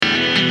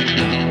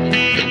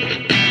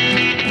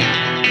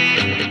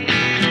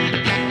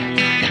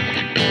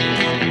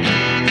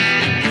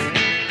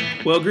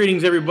Well,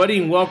 greetings, everybody,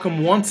 and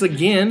welcome once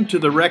again to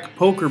the Rec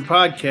Poker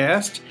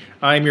Podcast.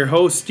 I'm your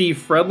host, Steve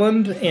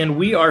Fredland, and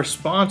we are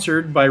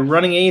sponsored by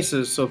Running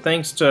Aces. So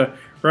thanks to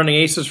Running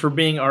Aces for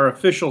being our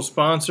official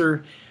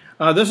sponsor.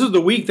 This is the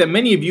week that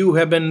many of you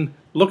have been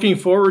looking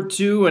forward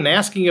to and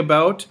asking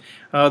about.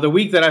 The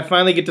week that I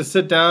finally get to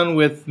sit down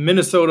with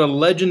Minnesota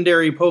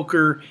legendary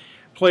poker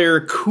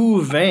player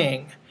Ku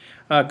Vang.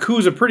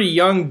 Ku's a pretty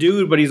young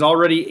dude, but he's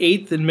already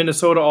 8th in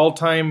Minnesota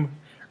all-time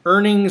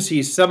earnings.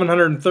 He's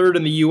 703rd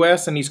in the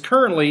U.S., and he's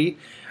currently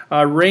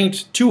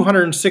ranked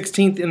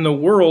 216th in the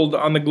world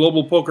on the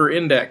Global Poker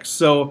Index.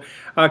 So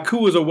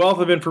Ku is a wealth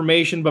of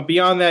information, but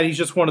beyond that, he's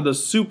just one of the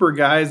super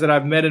guys that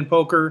I've met in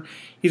poker.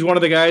 He's one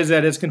of the guys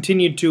that has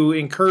continued to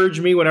encourage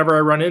me whenever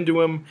I run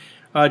into him,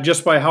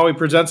 just by how he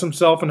presents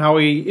himself and how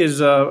he is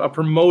a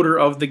promoter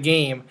of the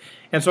game.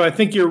 And so I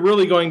think you're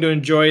really going to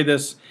enjoy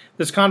this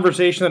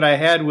conversation that I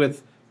had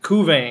with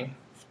Ku Vang.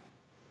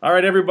 All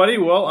right, everybody.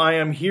 Well, I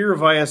am here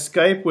via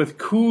Skype with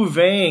Ku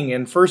Vang.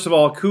 And first of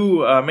all, Ku,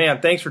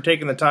 man, thanks for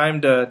taking the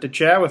time to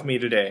chat with me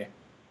today.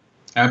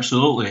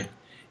 Absolutely.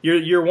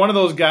 You're one of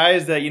those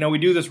guys that, we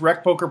do this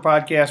Rec Poker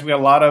podcast. We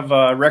got a lot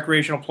of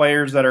recreational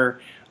players that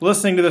are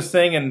listening to this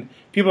thing, and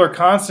people are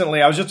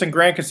constantly, I was just in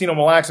Grand Casino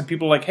Mille Lacs, and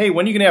people are like, hey,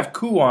 when are you going to have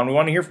Ku on? We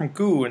want to hear from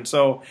Ku. And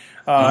so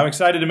I'm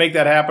excited to make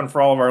that happen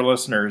for all of our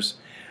listeners.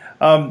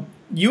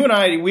 You and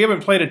I, we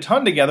haven't played a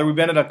ton together. We've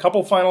been at a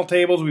couple final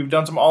tables. We've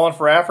done some All In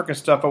for Africa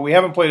stuff, but we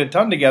haven't played a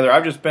ton together.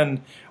 I've just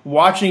been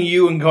watching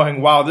you and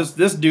going, wow,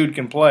 this dude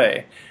can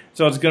play.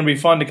 So it's going to be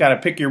fun to kind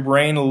of pick your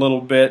brain a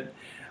little bit.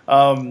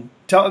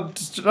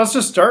 Let's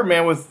just start,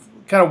 man, with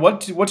kind of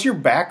what's your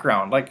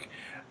background? Like,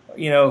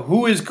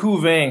 who is Ku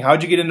Vang?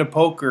 How'd you get into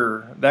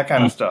poker? That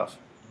kind of stuff.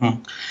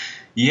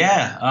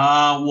 Yeah.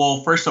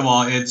 Well, first of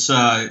all, it's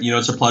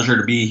a pleasure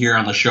to be here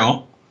on the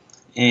show.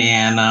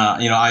 And,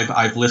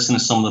 I've listened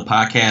to some of the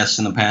podcasts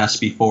in the past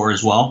before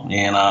as well.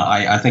 And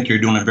I think you're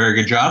doing a very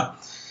good job,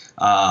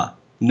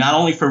 not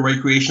only for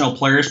recreational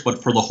players,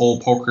 but for the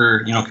whole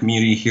poker,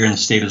 community here in the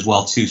state as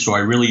well, too. So I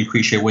really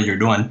appreciate what you're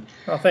doing.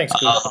 Oh, thanks,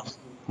 Chris.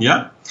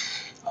 Yeah.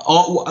 A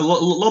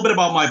little bit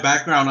about my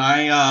background.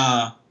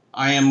 I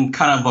am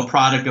kind of a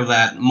product of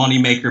that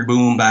moneymaker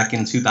boom back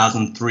in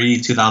 2003,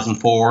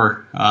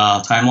 2004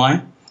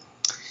 timeline.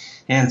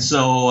 And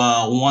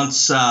so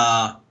once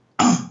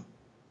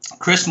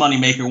Chris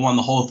Moneymaker won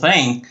the whole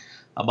thing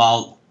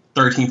about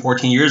 13,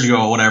 14 years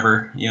ago or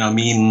whatever,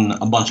 me and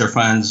a bunch of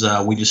friends,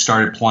 we just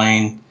started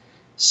playing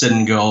sit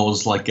and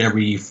goes like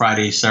every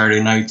Friday,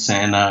 Saturday nights.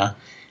 And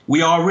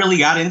we all really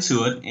got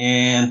into it,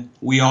 and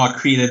we all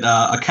created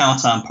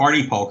accounts on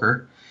Party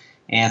Poker.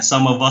 And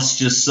some of us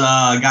just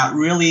got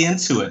really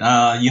into it.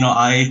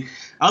 I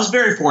was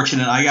very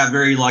fortunate. I got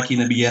very lucky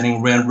in the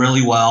beginning, ran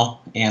really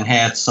well, and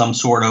had some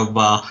sort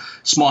of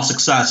small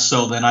success.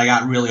 So then I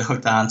got really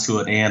hooked onto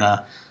it,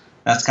 and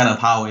that's kind of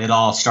how it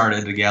all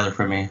started together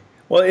for me.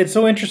 Well, it's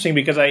so interesting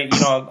because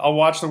I'll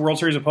watch the World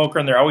Series of Poker,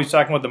 and they're always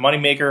talking about the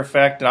moneymaker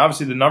effect, and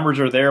obviously the numbers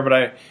are there,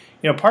 but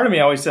part of me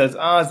always says,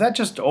 is that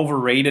just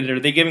overrated?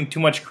 Are they giving too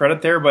much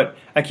credit there? But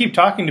I keep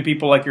talking to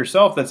people like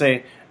yourself that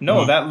say,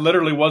 no, that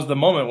literally was the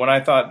moment when I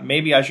thought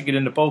maybe I should get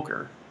into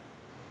poker.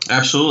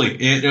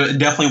 Absolutely. It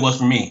definitely was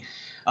for me.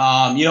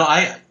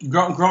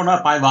 Growing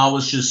up, I've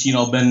always just,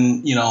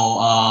 been,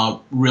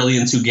 really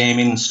into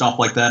gaming and stuff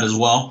like that as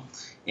well.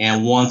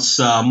 And once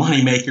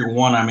Moneymaker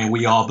won,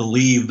 we all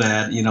believed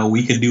that,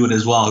 we could do it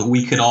as well.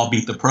 We could all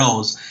beat the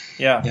pros.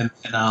 Yeah. And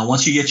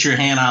once you get your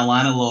hand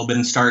online a little bit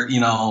and start,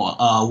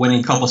 winning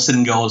a couple sit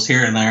and goes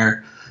here and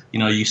there,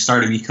 you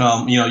start to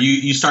become,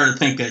 you start to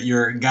think that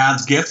you're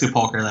God's gift to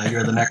poker, that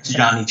you're the next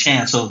Johnny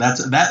Chance. So that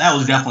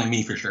was definitely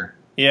me for sure.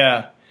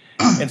 Yeah.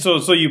 And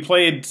so you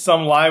played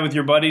some live with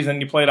your buddies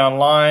and you played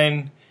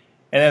online.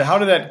 And then how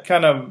did that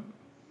kind of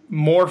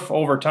morph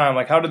over time?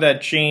 Like, how did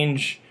that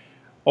change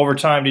over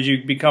time? Did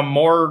you become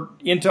more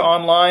into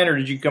online, or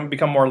did you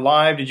become more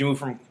live? Did you move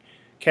from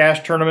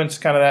cash tournaments,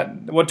 kind of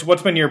that?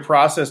 What's been your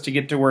process to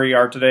get to where you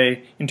are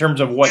today in terms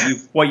of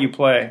what you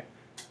play?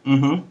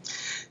 Mm-hmm.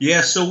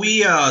 Yeah, so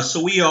we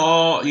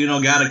all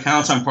got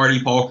accounts on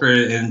Party Poker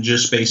and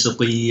just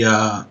basically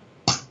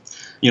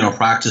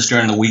practice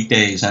during the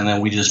weekdays, and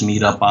then we just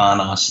meet up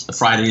on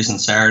Fridays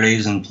and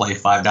Saturdays and play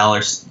 $5,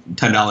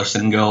 $10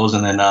 sit and goes,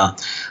 and then I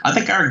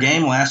think our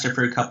game lasted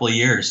for a couple of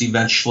years.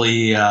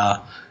 Eventually,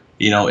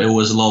 it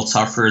was a little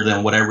tougher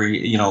than what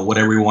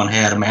everyone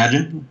had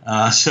imagined.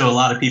 So a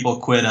lot of people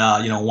quit,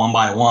 one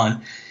by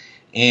one.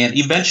 And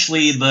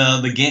eventually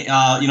the game,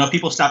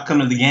 people stopped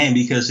coming to the game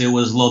because it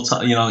was a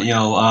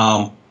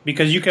little,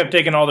 because you kept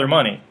taking all their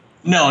money.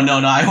 No,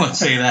 I wouldn't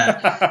say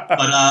that. But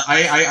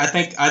I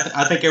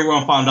think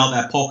everyone found out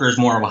that poker is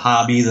more of a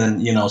hobby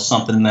than,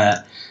 something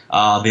that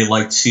they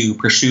like to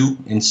pursue.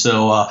 And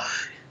so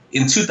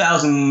in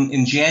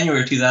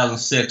January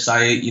 2006,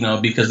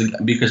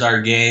 because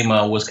our game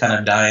was kind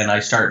of dying, I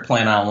started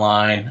playing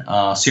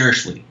online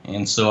seriously.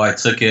 And so I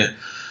took it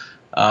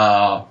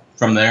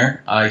from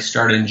there. I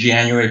started in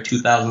January of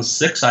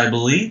 2006, I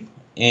believe.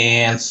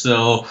 And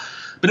so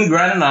been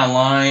grinding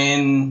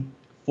online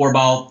for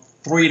about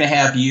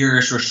 3.5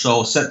 years or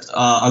so,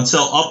 up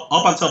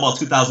until about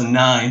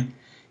 2009,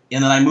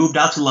 and then I moved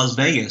out to Las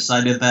Vegas.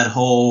 I did that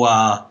whole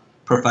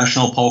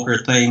professional poker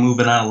thing,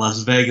 moving out of Las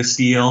Vegas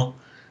deal.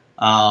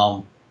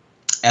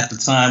 At the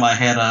time, I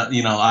had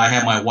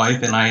my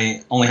wife, and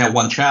I only had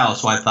one child,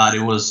 so I thought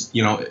it was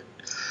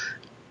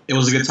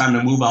a good time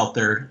to move out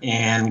there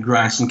and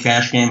grind some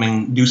cash game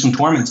and do some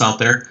tournaments out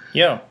there.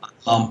 Yeah.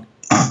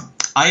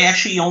 I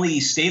actually only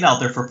stayed out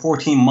there for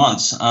 14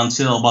 months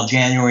until about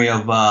January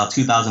of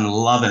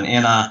 2011,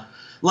 and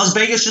Las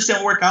Vegas just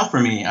didn't work out for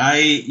me.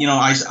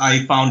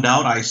 I found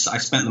out I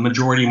spent the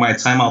majority of my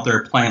time out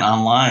there playing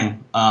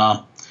online,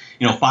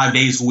 5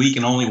 days a week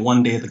and only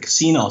 1 day at the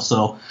casino.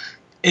 So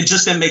it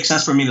just didn't make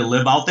sense for me to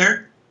live out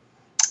there.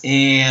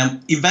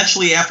 And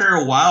eventually, after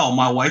a while,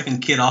 my wife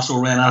and kid also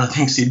ran out of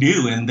things to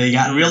do, and they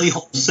got really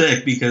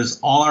homesick because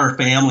all our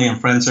family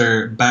and friends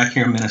are back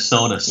here in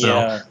Minnesota.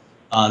 So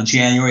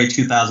January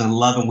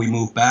 2011, we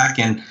moved back,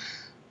 and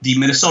the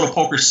Minnesota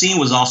poker scene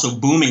was also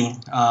booming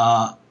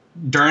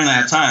during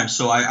that time.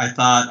 So I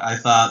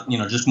thought,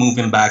 just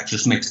moving back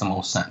just makes the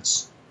most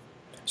sense.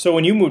 So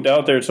when you moved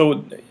out there,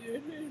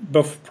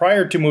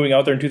 prior to moving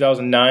out there in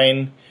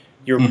 2009,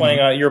 you were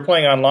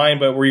playing online,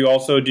 but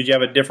did you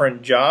have a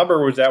different job,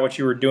 or was that what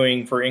you were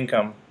doing for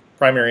income,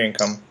 primary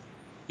income?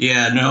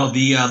 Yeah, no,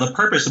 the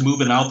purpose of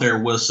moving out there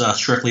was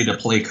strictly to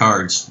play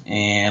cards,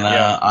 and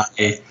I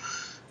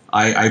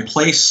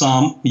play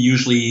some,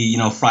 usually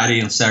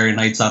Friday and Saturday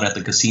nights out at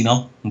the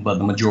casino, but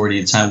the majority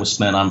of the time was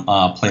spent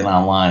on playing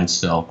online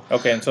still.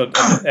 Okay, and so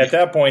at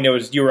that point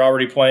you were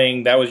already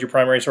playing. That was your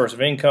primary source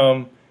of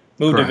income.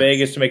 Moved Correct. to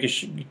Vegas to make a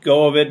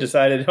go of it.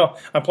 Decided,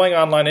 I'm playing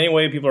online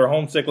anyway. People are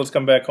homesick. Let's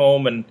come back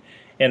home and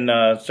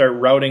start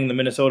routing the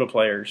Minnesota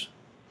players.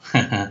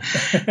 Yeah,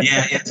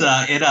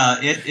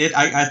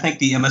 I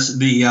think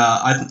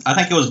I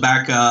think it was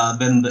back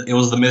then. It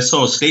was the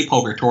Minnesota State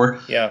Poker Tour.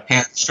 Yeah,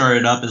 had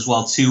started up as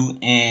well too,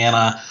 and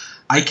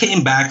I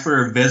came back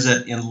for a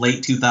visit in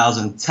late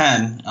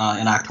 2010 in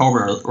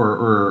October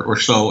or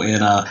so,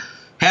 and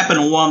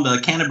happened to win the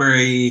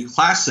Canterbury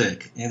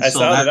Classic. And I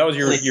saw that was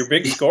your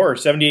big score,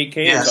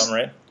 78K or something,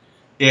 right?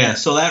 Yeah,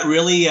 so that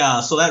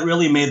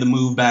really made the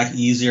move back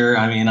easier.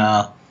 I mean,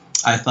 I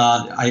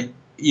thought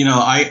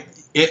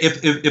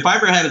if I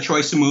ever had a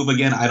choice to move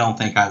again, I don't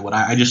think I would.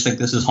 I just think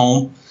this is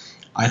home.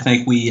 I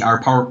think our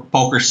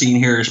poker scene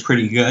here is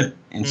pretty good,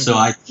 and so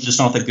I just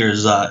don't think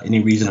there's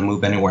any reason to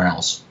move anywhere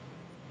else.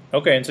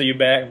 Okay, and so you've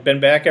been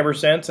back ever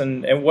since,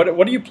 and what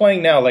are you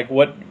playing now? Like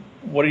what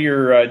are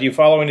your do you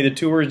follow any of the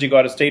tours? Do you go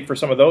out of state for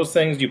some of those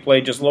things? Do you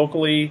play just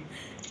locally?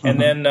 And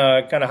then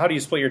kind of how do you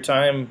split your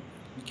time,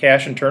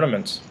 cash and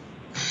tournaments?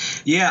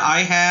 Yeah,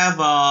 I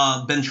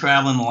have been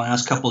traveling the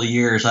last couple of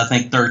years. I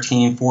think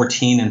 13,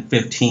 14, and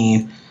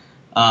 15.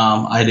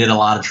 I did a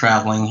lot of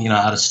traveling,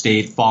 out of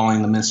state,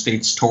 following the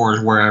Mid-States tours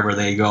wherever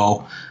they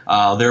go.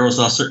 There was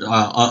also,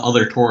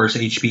 other tours,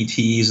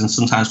 HPTs, and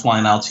sometimes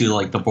flying out to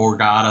like the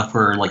Borgata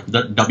for like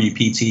the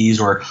WPTs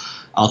or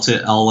out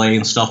to LA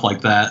and stuff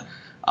like that.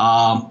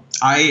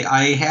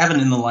 I haven't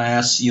in the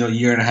last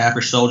year and a half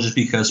or so, just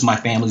because my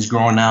family's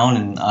growing now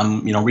and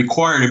I'm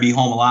required to be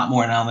home a lot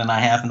more now than I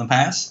have in the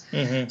past.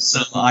 Mm-hmm.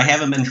 So I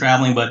haven't been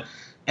traveling, but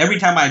every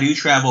time I do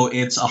travel,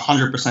 it's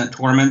 100%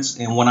 tournaments,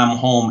 and when I'm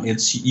home,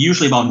 it's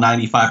usually about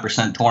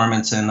 95%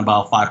 tournaments and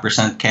about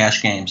 5%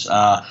 cash games.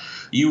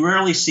 You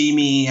rarely see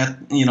me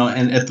at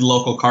the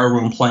local card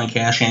room playing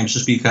cash games,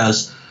 just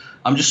because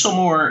I'm just so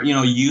more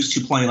used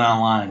to playing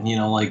online.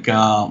 Like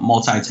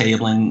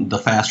multi-tabling, the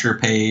faster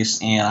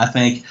pace, and I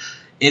think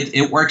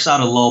it works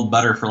out a little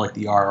better for like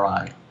the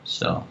ROI.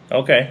 So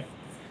okay.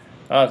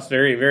 It's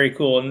very, very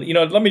cool. And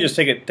let me just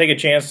take a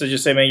chance to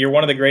just say, man, you're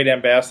one of the great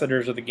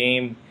ambassadors of the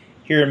game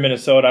here in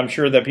Minnesota. I'm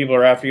sure that people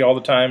are after you all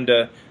the time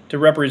to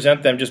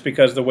represent them, just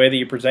because the way that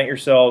you present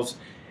yourself.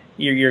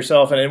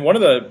 And one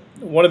of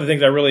the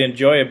things I really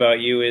enjoy about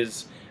you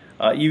is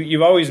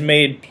you've always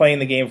made playing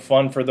the game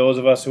fun for those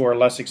of us who are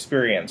less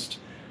experienced.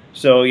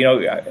 So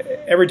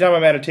every time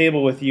I'm at a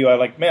table with you,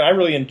 I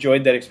really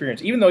enjoyed that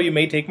experience, even though you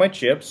may take my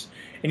chips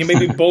and you may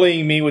be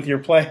bullying me with your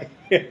play.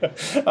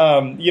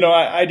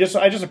 I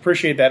just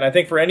appreciate that. And I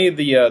think for any of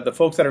the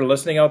folks that are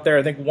listening out there,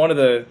 I think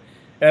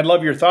and I'd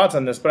love your thoughts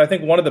on this, but I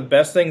think one of the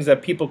best things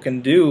that people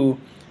can do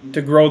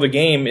to grow the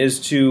game is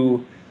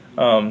to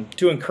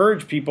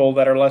encourage people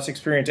that are less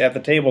experienced at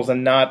the tables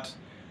and not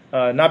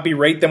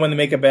berate them when they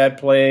make a bad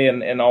play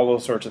and all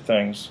those sorts of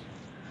things.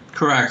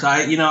 Correct.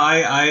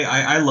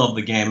 I love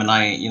the game, and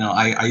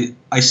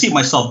I see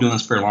myself doing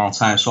this for a long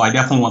time, so I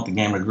definitely want the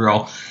game to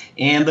grow.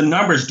 And the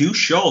numbers do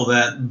show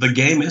that the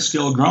game is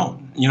still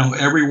growing.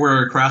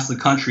 Everywhere across the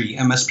country,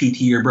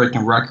 MSPT are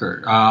breaking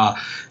record.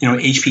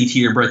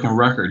 HPT are breaking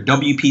record.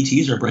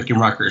 WPTs are breaking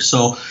records.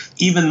 So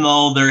even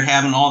though they're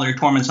having all their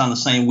tournaments on the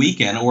same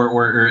weekend,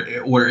 or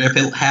if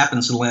it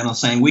happens to land on the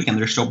same weekend,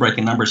 they're still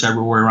breaking numbers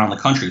everywhere around the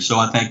country. So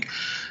I think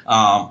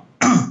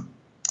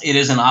it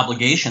is an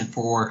obligation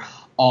for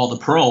all the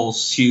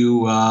pros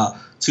to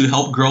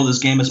help grow this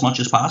game as much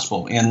as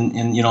possible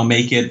and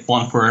make it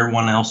fun for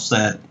everyone else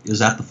that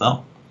is at the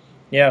Fel.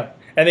 Yeah.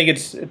 I think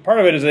it's part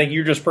of it is I think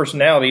your just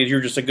personality is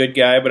you're just a good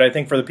guy. But I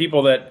think for the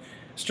people that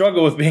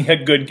struggle with being a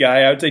good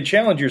guy, I would say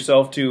challenge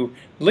yourself to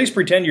at least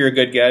pretend you're a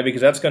good guy,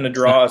 because that's going to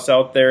draw us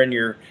out there, and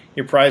your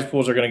prize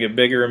pools are going to get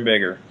bigger and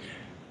bigger.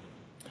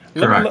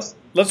 Correct.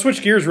 Let's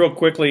switch gears real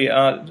quickly.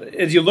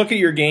 As you look at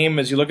your game,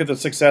 as you look at the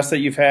success that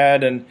you've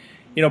had, and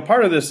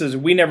part of this is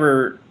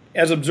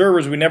as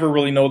observers, we never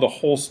really know the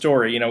whole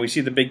story. We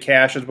see the big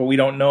cashes, but we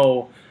don't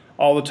know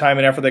all the time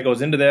and effort that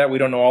goes into that. We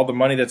don't know all the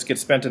money that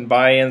gets spent in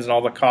buy-ins and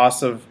all the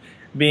costs of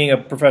being a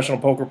professional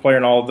poker player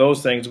and all of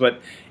those things.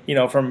 But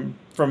from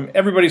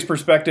everybody's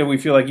perspective, we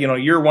feel like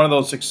you're one of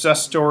those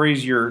success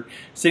stories. You're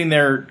sitting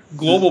there,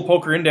 Global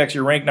Poker Index,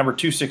 you're ranked number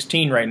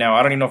 216 right now.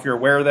 I don't even know if you're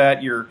aware of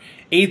that. You're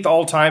 8th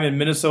all-time in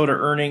Minnesota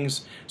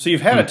earnings. So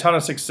you've had a ton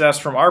of success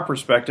from our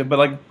perspective.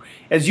 But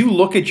as you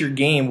look at your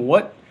game,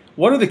 what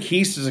are the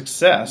keys to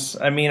success?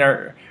 I mean,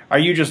 are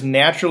you just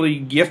naturally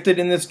gifted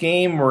in this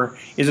game, or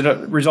is it a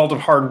result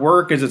of hard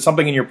work? Is it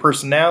something in your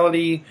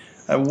personality?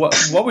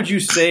 What would you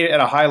say at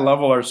a high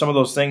level are some of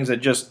those things that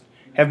just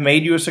have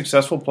made you a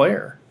successful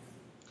player?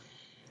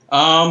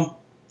 That's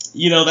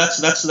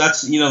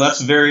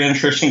a very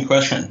interesting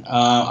question.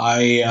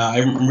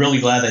 I'm really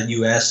glad that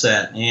you asked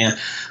that, and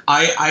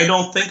I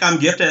don't think I'm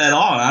gifted at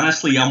all.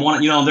 Honestly, I'm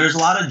one. There's a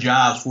lot of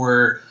jobs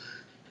where,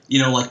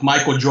 like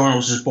Michael Jordan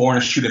was just born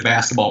to shoot a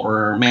basketball,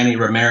 or Manny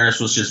Ramirez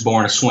was just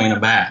born to swing a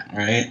bat,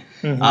 right?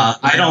 Mm-hmm.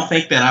 I don't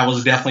think that I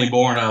was definitely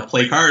born to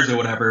play cards or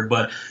whatever,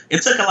 but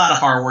it took a lot of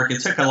hard work.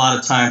 It took a lot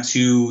of time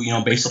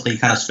to, basically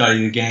kind of study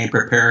the game,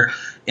 prepare,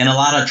 and a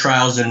lot of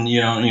trials and,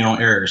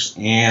 errors.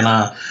 And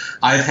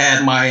I've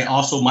had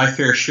my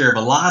fair share of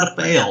a lot of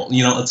failed,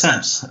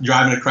 attempts,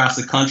 driving across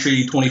the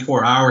country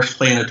 24 hours,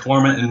 playing a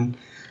tournament and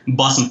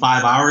busting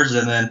 5 hours,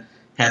 and then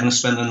having to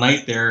spend the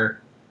night there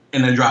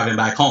and then driving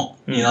back home.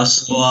 So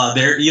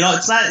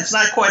it's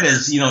not quite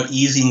as,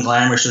 easy and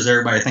glamorous as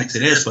everybody thinks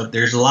it is, but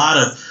there's a lot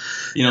of,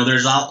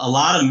 there's a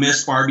lot of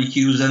missed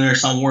barbecues in there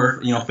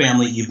somewhere,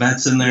 family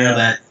events in there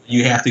that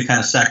you have to kind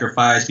of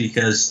sacrifice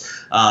because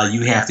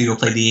you have to go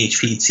play the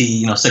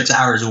HPT, 6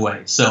 hours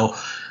away. So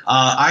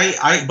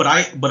but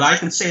I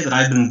can say that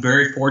I've been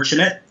very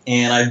fortunate,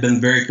 and I've been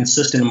very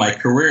consistent in my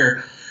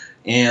career.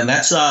 And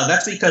that's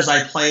because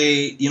I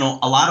play,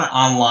 a lot of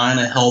online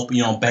to help,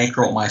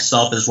 bankroll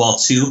myself as well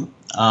too.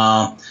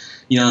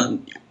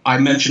 I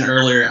mentioned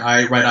earlier,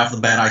 right off the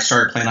bat, I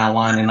started playing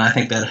online, and I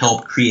think that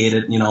helped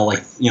created,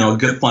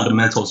 good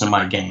fundamentals in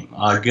my game,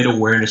 good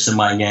awareness in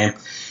my game.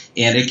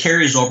 And it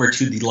carries over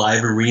to the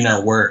live arena,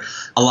 where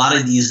a lot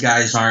of these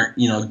guys aren't,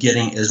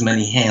 getting as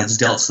many hands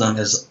dealt to them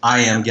as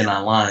I am getting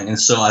online. And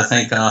so I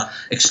think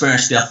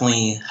experience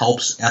definitely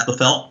helps at the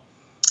felt.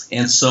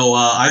 And so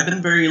I've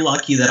been very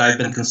lucky that I've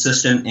been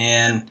consistent,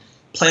 and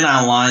playing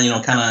online,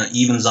 kind of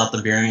evens out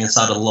the variance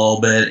out a little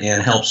bit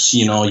and helps,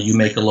 you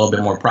make a little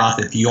bit more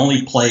profit. If you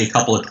only play a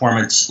couple of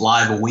tournaments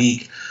live a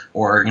week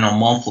or,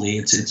 monthly,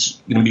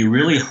 it's going to be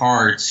really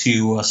hard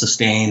to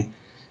sustain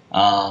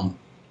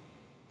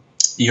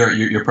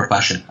your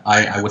profession.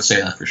 I would say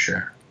that for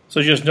sure.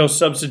 So just no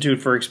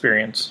substitute for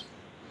experience?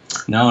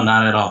 No,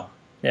 not at all.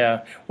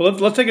 Yeah. Well,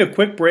 let's take a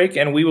quick break,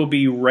 and we will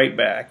be right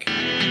back.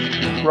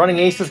 Running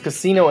Aces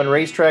Casino and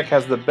Racetrack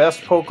has the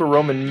best poker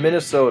room in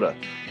Minnesota,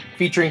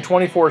 featuring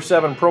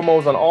 24/7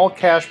 promos on all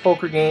cash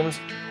poker games,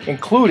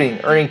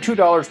 including earning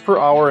 $2 per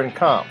hour in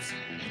comps,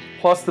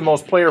 plus the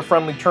most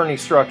player-friendly tourney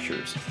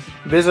structures.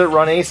 Visit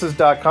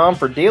runaces.com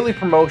for daily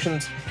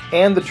promotions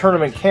and the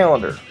tournament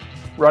calendar.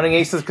 Running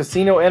Aces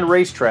Casino and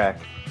Racetrack,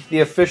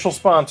 the official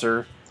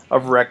sponsor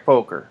of Rec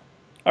Poker.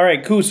 All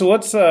right, cool. So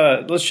let's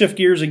shift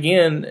gears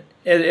again.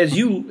 As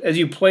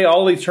you play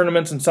all these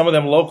tournaments, and some of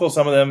them local,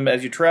 some of them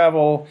as you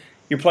travel,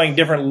 you're playing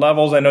different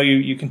levels. I know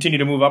you continue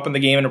to move up in the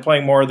game and are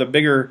playing more of the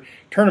bigger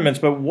tournaments.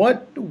 But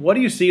what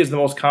do you see as the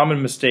most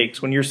common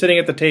mistakes when you're sitting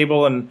at the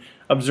table and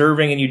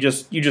observing, and you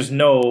just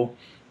know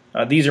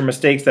these are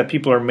mistakes that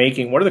people are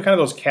making? What are the kind of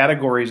those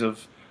categories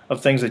of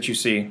things that you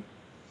see?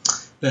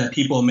 That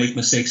people make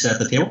mistakes at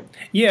the table?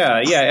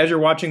 Yeah. As you're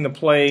watching the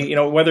play,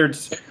 whether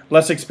it's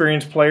less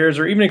experienced players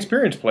or even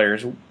experienced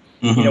players,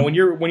 when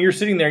you're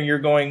sitting there, you're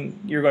going,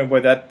 boy,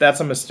 that's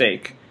a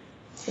mistake.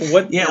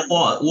 What? Yeah.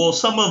 Well,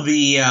 some of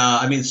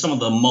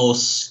the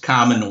most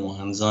common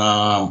ones,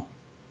 I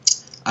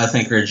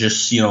think, are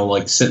just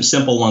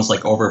simple ones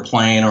like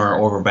overplaying or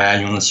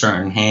overvaluing a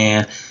certain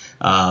hand,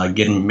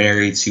 getting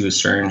married to a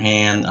certain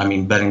hand.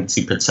 Betting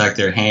to protect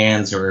their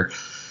hands, or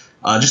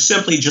just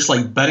simply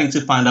like betting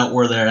to find out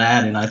where they're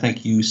at. And I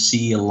think you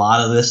see a lot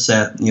of this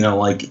at at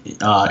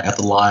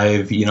the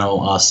live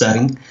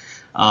setting.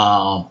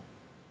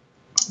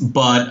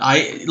 But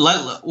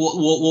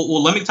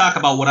let me talk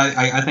about what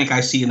I think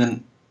I see, and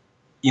then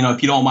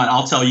if you don't mind,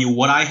 I'll tell you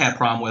what I had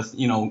problem with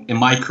in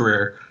my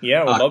career.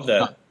 Yeah, I love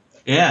that.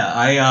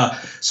 Yeah,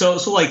 so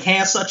like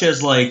hands such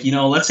as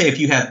let's say if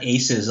you have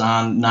aces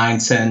on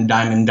 9-10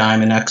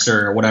 diamond X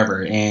or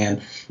whatever,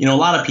 and a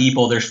lot of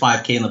people, there's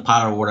 $5,000 in the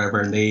pot or whatever,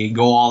 and they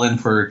go all in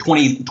for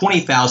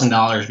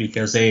 $20,000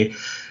 because they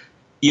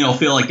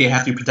feel like they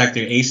have to protect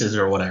their aces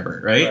or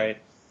whatever, right?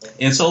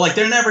 And so, like,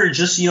 they're never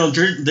just, they're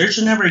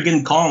just never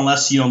getting called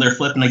unless, they're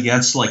flipping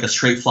against, like, a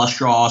straight flush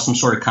draw, some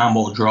sort of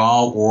combo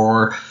draw,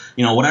 or,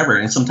 whatever.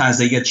 And sometimes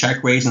they get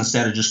check raised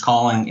instead of just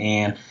calling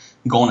and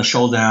going to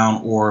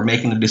showdown or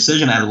making a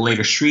decision at a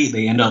later street.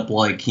 They end up,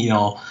 like,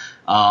 going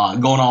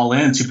all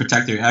in to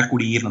protect their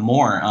equity even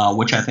more,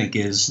 which I think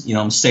is,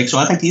 a mistake. So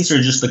I think these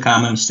are just the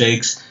common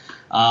mistakes.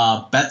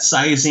 Bet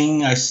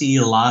sizing, I see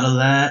a lot of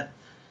that.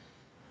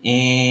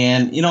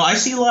 And, I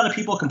see a lot of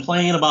people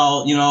complain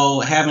about,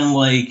 having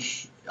like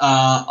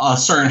a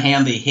certain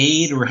hand they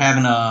hate or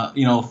having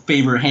a,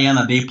 favorite hand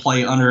that they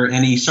play under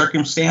any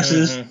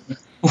circumstances,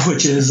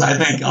 which is, I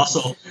think,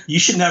 also you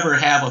should never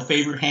have a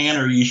favorite hand,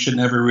 or you should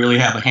never really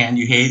have a hand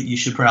you hate. You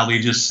should probably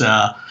just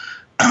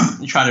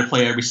try to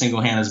play every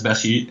single hand as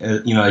best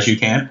as you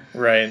can.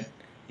 Right.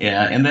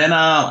 Yeah. And then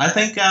I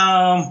think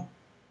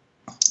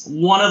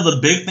one of the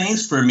big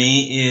things for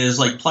me is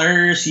like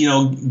players,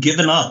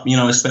 giving up,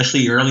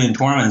 especially early in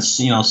tournaments,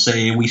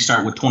 say we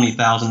start with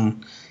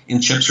 20,000 in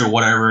chips or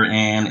whatever,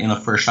 and in the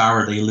first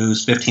hour they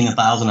lose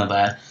 15,000 of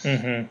that.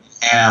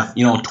 Have,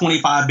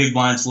 25 big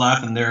blinds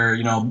left, and they're,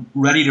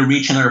 ready to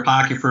reach in their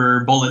pocket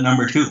for bullet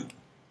number 2.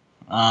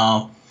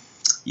 I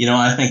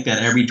think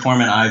that every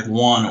tournament I've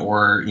won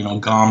or,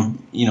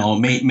 gone,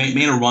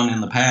 made a run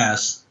in the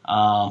past,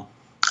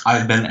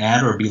 I've been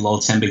at or below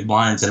 10 big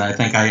blinds, and I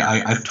think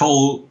I've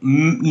told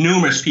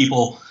numerous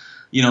people,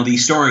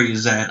 these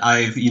stories that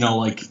I've,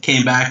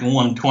 came back and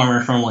won a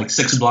tournament from like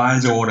 6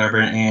 blinds or whatever,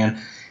 and,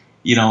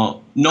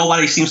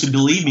 nobody seems to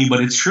believe me,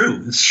 but it's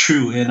true. It's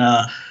true, and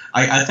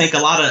I think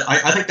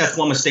I think that's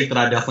one mistake that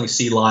I definitely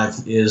see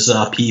live is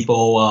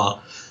people,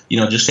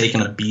 just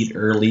taking a beat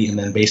early and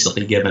then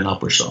basically giving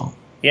up or so.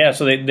 Yeah,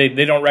 so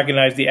they don't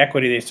recognize the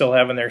equity they still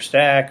have in their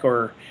stack,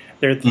 or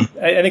I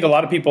think a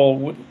lot of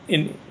people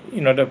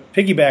to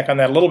piggyback on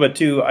that a little bit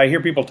too, I hear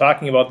people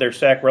talking about their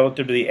stack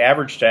relative to the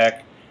average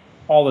stack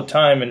all the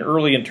time and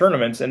early in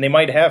tournaments, and they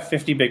might have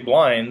 50 big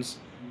blinds,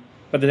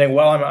 but they think,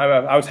 well,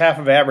 I was half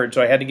of average,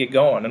 so I had to get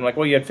going. And I'm like,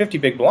 well, you had 50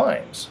 big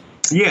blinds.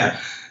 Yeah.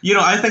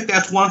 I think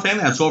that's one thing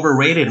that's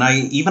overrated, and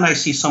I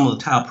see some of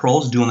the top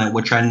pros doing that,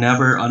 which I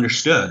never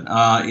understood,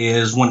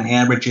 is when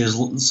average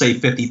is, say,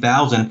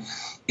 50,000,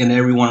 and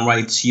everyone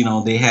writes,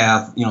 they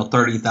have,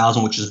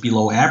 30,000, which is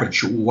below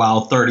average,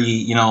 while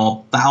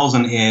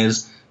 30,000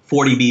 is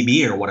 40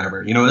 BB or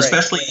whatever, right.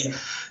 Especially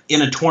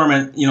in a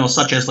tournament,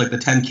 such as like the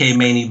 10K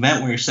main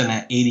event where you're sitting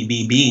at 80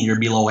 BB and you're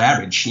below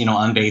average,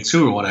 on day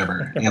 2 or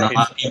whatever, right. A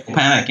lot of people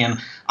panic. And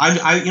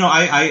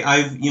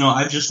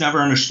I've just never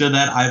understood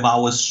that. I've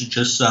always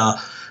just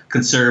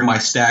considered my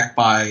stack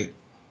by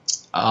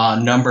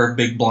number of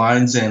big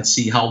blinds and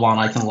see how long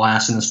I can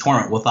last in this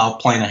tournament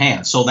without playing a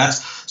hand. So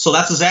that's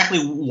exactly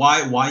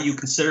why you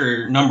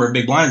consider number of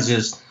big blinds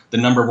is the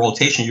number of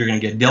rotation you're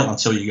going to get dealt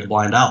until you get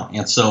blind out.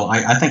 And so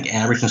I think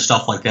average and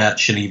stuff like that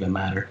shouldn't even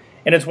matter.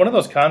 And it's one of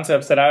those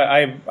concepts that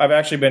I've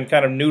actually been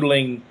kind of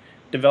noodling,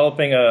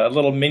 developing a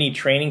little mini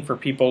training for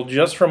people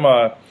just from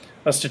a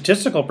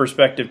statistical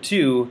perspective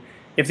too.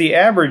 If the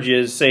average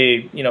is,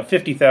 say,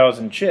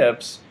 50,000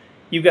 chips,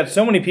 you've got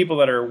so many people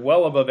that are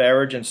well above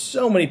average and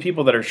so many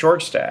people that are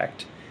short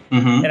stacked.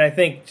 And I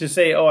think to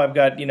say, oh, I've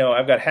got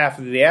half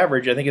of the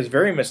average, I think is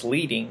very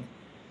misleading.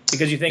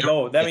 Because you think,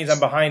 oh, that means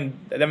I'm behind.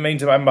 That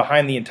means I'm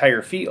behind the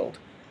entire field.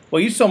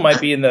 Well, you still might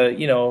be in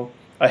the,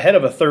 ahead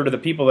of a third of the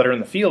people that are in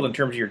the field in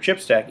terms of your chip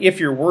stack, if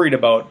you're worried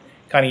about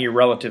kind of your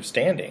relative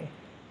standing.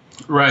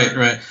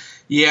 Right.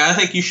 Yeah, I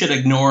think you should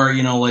ignore,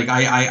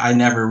 I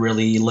never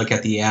really look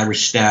at the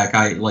average stack.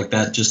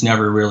 That just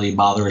never really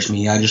bothers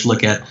me. I just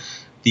look at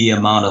the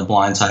amount of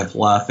blinds I've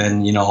left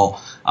and,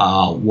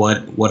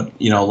 what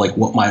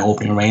my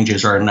opening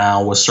ranges are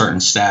now with certain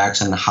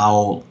stacks and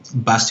how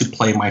best to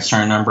play my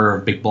certain number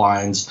of big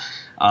blinds.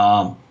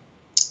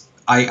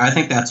 I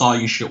think that's all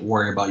you should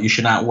worry about. You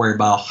should not worry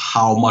about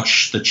how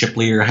much the chip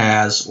leader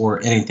has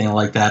or anything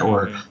like that,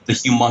 or the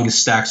humongous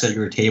stacks at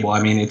your table.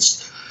 I mean,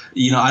 it's,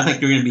 I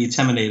think you're going to be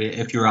intimidated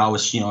if you're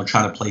always,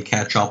 trying to play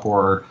catch up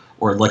or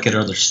look at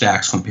other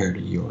stacks compared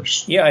to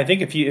yours. Yeah, I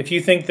think if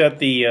you think that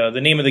the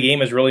name of the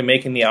game is really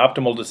making the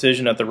optimal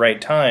decision at the right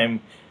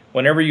time,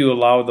 whenever you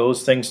allow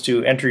those things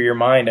to enter your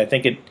mind, I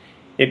think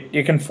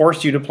it can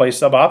force you to play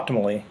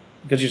suboptimally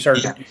because you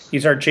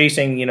start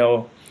chasing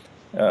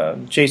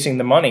chasing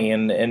the money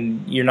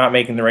and you're not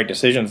making the right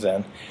decisions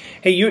then.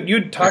 Hey,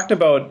 you talked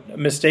about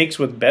mistakes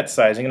with bet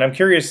sizing, and I'm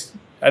curious.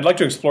 I'd like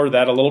to explore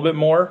that a little bit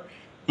more.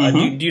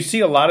 Do you see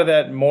a lot of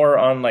that more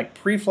on like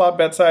pre-flop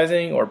bet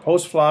sizing or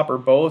post-flop or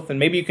both? And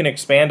maybe you can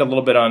expand a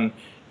little bit on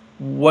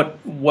what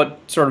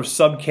sort of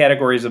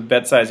subcategories of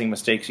bet sizing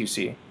mistakes you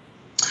see.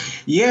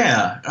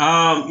 Yeah,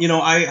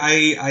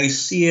 I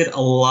see it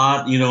a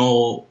lot,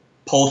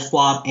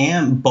 post-flop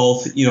and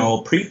both,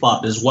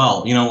 pre-flop as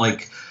well.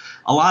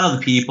 A lot of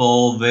the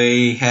people,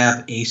 they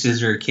have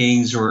aces or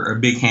kings or a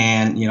big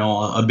hand,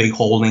 a big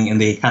holding,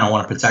 and they kind of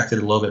want to protect it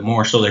a little bit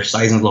more. So they're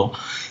sizing a little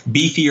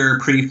beefier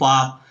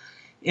pre-flop.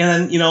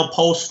 and then,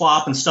 post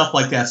flop and stuff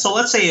like that. So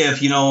let's say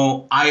if,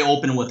 I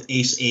open with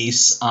ace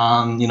ace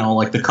on,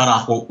 like the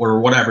cutoff or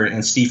whatever,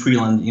 and Steve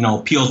Freeland,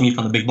 peels me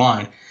from the big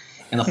blind,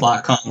 and the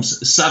flop comes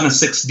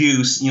 7-6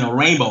 deuce,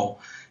 rainbow.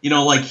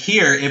 Like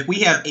here, if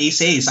we have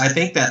ace ace, I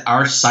think that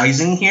our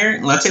sizing here,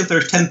 let's say if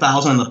there's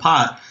 10,000 in the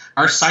pot,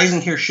 our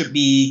sizing here should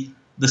be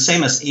the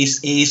same as ace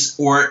ace,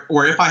 or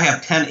if I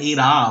have 10-8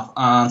 off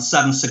on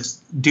 7-6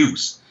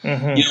 deuce.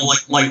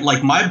 Mm-hmm.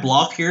 Like my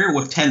bluff here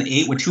with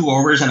 10-8 with 2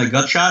 overs and a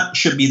gut shot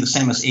should be the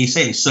same as ace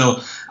ace. So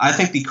I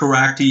think the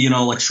correct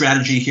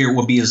strategy here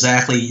would be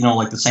exactly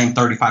like the same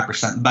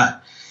 35%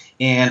 bet.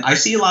 And I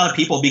see a lot of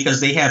people,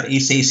 because they have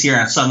ace ace here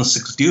on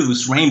 7-6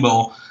 deuce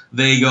rainbow,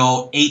 they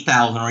go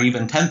 8,000 or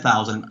even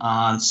 10,000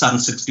 on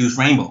 7-6 deuce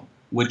rainbow,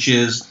 which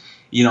is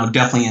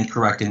definitely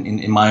incorrect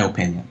in my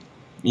opinion.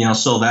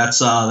 So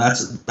that's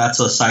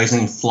a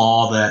sizing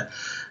flaw that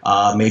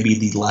maybe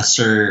the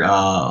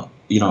lesser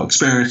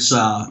experience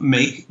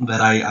make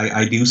that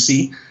I do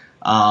see.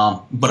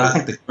 But I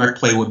think the correct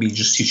play would be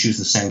just to choose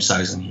the same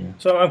sizing here.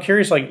 So I'm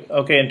curious,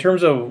 in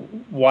terms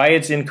of why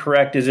it's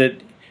incorrect,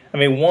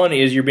 one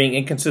is you're being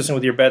inconsistent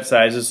with your bet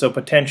sizes, so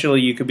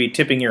potentially you could be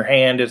tipping your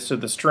hand as to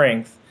the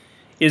strength.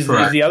 Is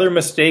the other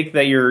mistake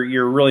that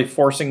you're really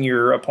forcing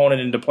your opponent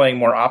into playing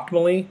more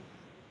optimally?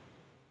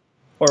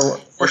 Or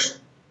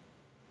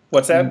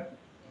what's that?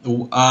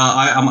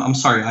 I'm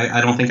sorry.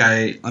 I don't think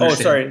I understand. Oh,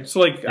 sorry.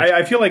 So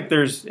I feel like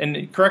there's,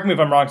 and correct me if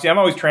I'm wrong. See, I'm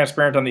always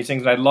transparent on these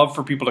things, and I'd love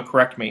for people to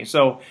correct me.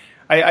 So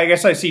I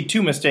guess I see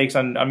 2 mistakes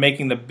on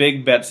making the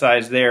big bet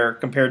size there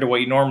compared to what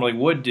you normally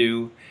would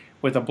do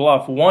with a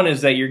bluff. One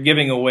is that you're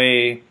giving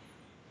away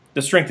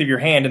the strength of your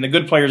hand, and the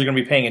good players are going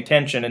to be paying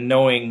attention and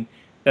knowing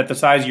that the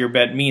size of your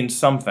bet means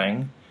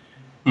something.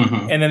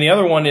 Mm-hmm. And then the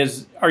other one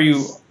is, I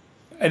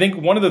think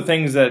one of the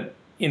things that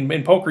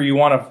in poker you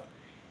want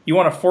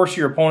to force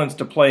your opponents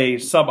to play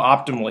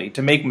suboptimally,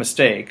 to make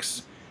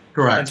mistakes.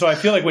 Correct. And so I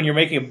feel like when you're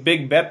making a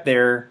big bet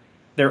there,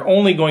 they're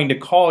only going to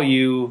call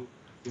you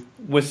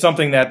with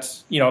something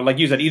that's, like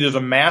you said, either the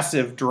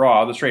massive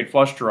draw, the straight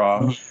flush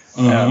draw,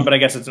 mm-hmm. But I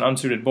guess it's an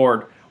unsuited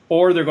board,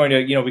 or they're going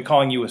to, be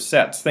calling you with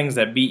sets, things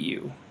that beat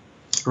you.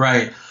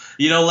 Right.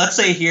 Let's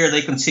say here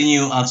they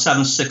continue on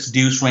 7-6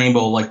 deuce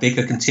rainbow, like they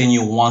could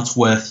continue once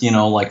with,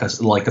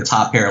 like a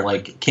top pair,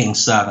 like king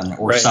 7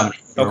 or 7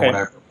 or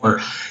whatever, or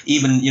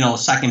even,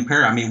 second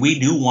pair. I mean, we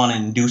do want to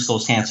induce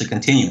those hands to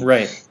continue.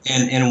 Right.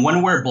 And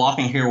when we're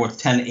bluffing here with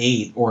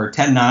 10-8 or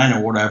 10-9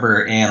 or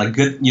whatever, and a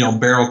good,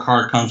 barrel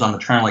card comes on the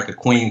turn, like a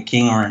queen,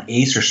 king, or an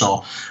ace or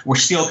so, we're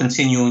still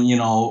continuing,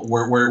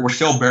 we're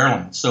still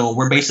barreling. So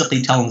we're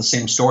basically telling the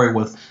same story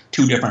with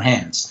 2 different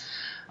hands.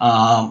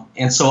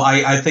 And so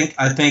I think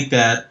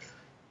that,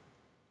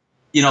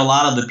 a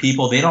lot of the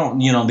people, they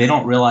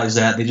don't realize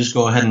that. They just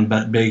go ahead and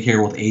bet big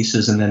here with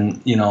aces, and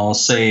then,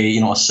 say,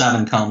 a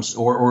 7 comes,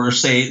 or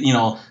say,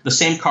 the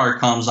same card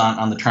comes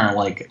on the turn,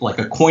 like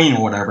a queen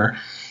or whatever,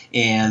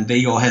 and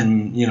they go ahead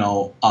and,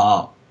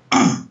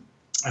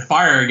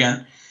 fire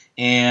again,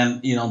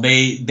 and,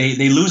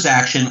 they lose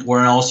action,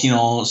 or else,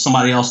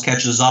 somebody else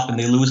catches up and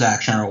they lose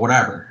action or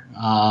whatever.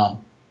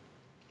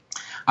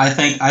 I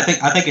think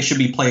it should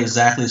be played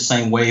exactly the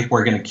same way if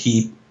we're going to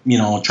keep,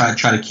 try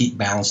to keep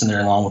balance in there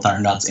along with our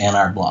nuts and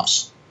our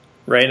bluffs.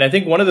 Right, and I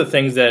think one of the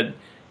things that,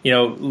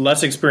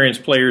 less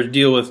experienced players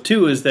deal with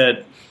too is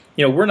that,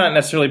 we're not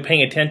necessarily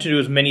paying attention to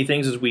as many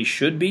things as we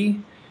should be.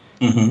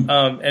 Mm-hmm.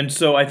 And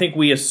so I think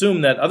we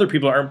assume that other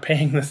people aren't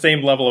paying the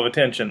same level of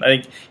attention. I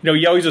think,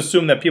 you always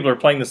assume that people are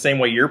playing the same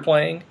way you're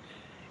playing.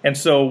 And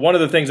so one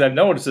of the things I've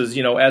noticed is,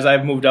 as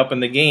I've moved up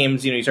in the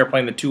games, you start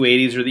playing the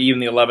 280s or even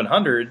the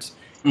 1100s,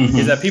 mm-hmm.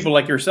 is that people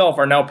like yourself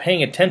are now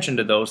paying attention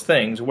to those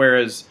things.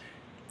 Whereas,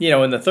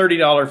 in the $30,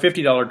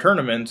 $50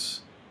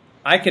 tournaments,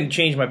 I can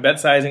change my bet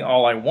sizing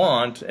all I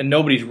want, and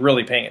nobody's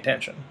really paying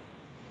attention.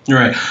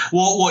 Right.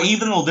 Well,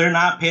 even though they're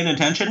not paying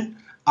attention,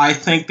 I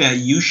think that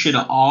you should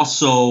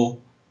also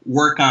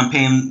work on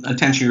paying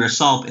attention to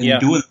yourself and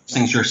doing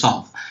things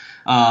yourself,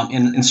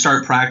 and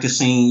start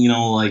practicing,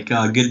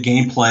 good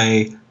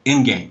gameplay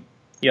in game.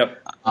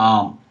 Yep.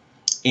 And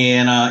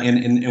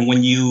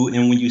when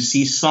you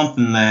see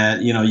something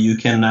that you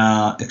can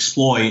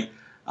exploit,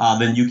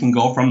 then you can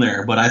go from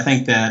there. But I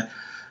think that,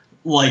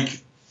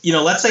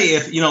 let's say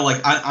if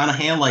on a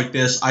hand like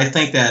this, I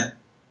think that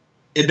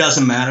it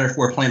doesn't matter if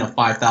we're playing a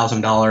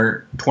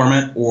 $5,000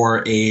 tournament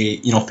or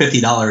a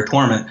 $50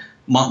 tournament,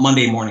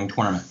 Monday morning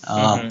tournament.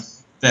 Mm-hmm.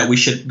 That we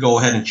should go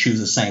ahead and choose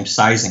the same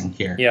sizing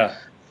here. Yeah.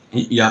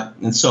 Yeah.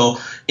 And so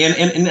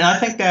and I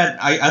think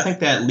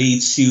that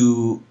leads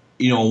to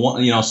some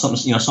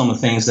of the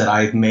things that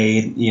I've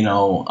made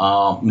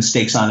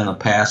mistakes on in the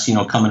past,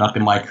 coming up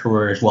in my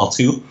career as well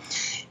too,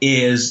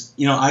 is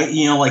a lot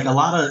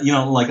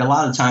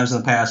of times in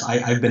the past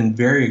I've been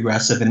very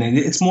aggressive, and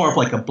it's more of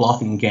like a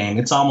bluffing game.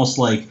 It's almost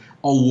like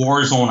a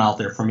war zone out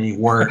there for me,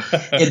 where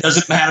it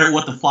doesn't matter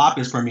what the flop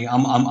is for me.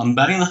 I'm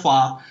betting the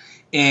flop,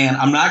 and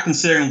I'm not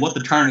considering what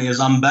the turn is.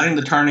 I'm betting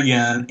the turn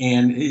again,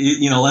 and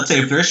let's say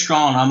if they're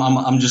strong,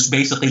 I'm just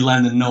basically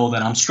letting them know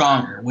that I'm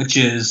stronger, which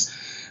is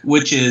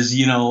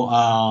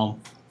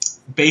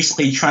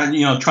basically trying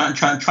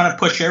to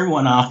push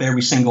everyone off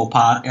every single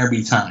pot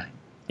every time.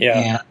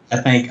 Yeah.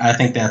 And I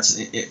think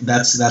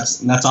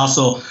that's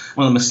also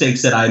one of the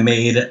mistakes that I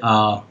made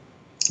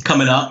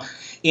coming up.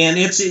 And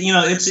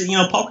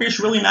poker is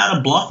really not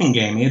a bluffing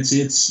game.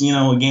 It's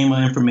a game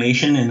of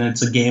information, and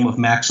it's a game of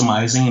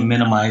maximizing and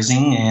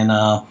minimizing,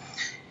 and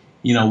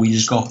we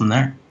just go from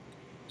there.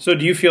 So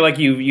do you feel like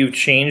you've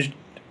changed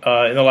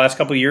in the last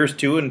couple of years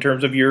too, in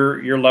terms of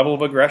your level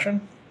of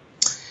aggression?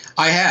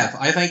 I have.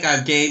 I think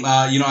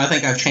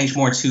I've changed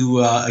more to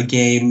a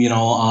game,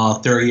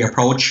 theory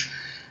approach.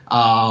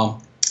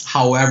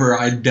 However,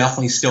 I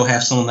definitely still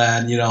have some of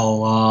that,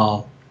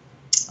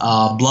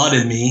 blood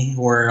in me,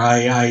 where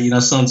I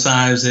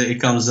sometimes it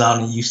comes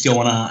out and you still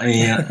want to,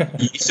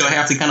 you still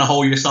have to kind of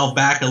hold yourself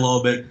back a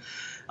little bit,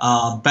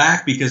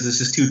 because it's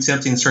just too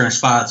tempting in certain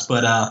spots.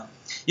 But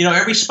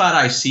every spot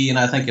I see, and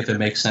I think if it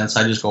makes sense,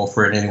 I just go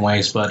for it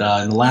anyways. But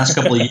in the last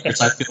couple of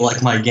years, I feel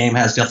like my game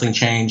has definitely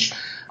changed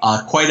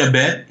quite a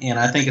bit, and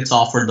I think it's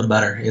all for the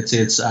better.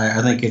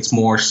 I think it's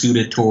more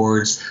suited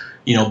towards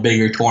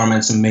bigger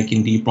tournaments and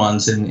making deep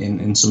runs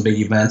in some big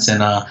events.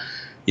 And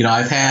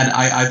I've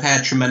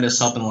had tremendous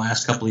help in the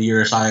last couple of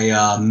years.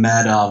 I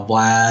met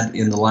Vlad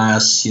in the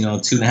last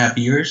 2.5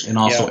 years, and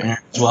also Aaron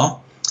as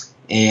well,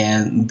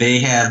 and they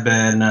have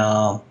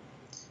been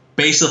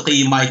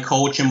basically my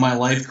coach and my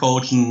life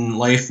coach and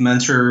life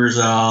mentors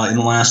in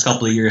the last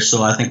couple of years.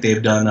 So I think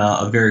they've done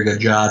a very good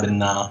job,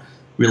 and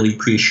really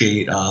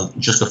appreciate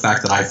just the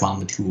fact that I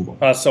found the two of them.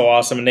 That's so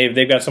awesome, and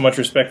they've got so much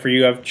respect for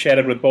you. I've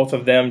chatted with both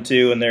of them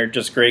too, and they're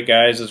just great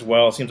guys as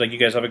well. It seems like you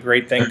guys have a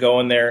great thing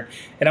going there.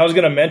 And I was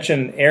going to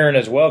mention Aaron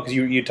as well, because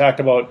you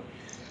talked about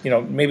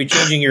maybe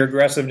changing your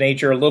aggressive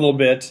nature a little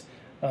bit.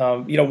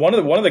 One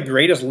of the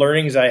greatest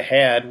learnings I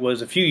had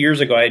was a few years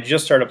ago. I had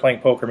just started playing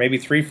poker, maybe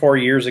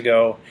 3-4 years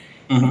ago.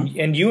 Mm-hmm.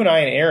 And you and I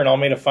and Aaron all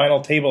made a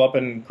final table up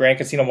in Grand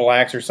Casino Mille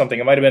Lacs or something.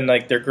 It might have been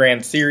like their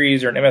Grand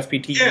Series or an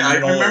MSPT. Yeah, I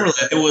remember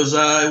that. It was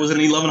an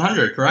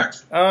 1100,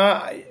 correct?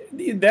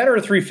 That or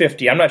a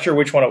 350. I'm not sure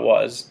which one it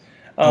was.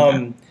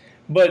 Okay.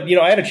 But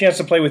I had a chance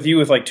to play with you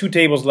with like 2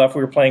 tables left.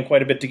 We were playing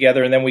quite a bit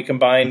together, and then we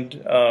combined.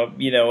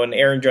 And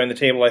Aaron joined the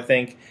table, I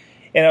think.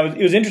 And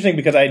it was interesting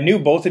because I knew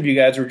both of you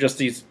guys were just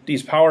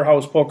these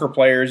powerhouse poker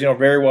players.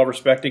 Very well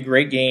respected,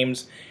 great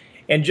games,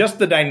 and just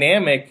the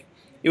dynamic.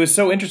 It was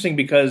so interesting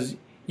because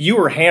you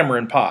were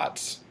hammering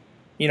pots.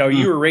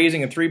 You were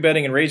raising and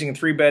 3-betting and raising and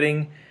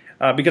 3-betting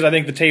because I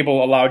think the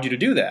table allowed you to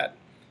do that.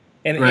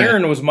 And right.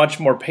 Aaron was much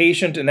more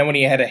patient, and then when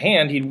he had a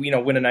hand, he'd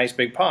win a nice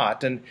big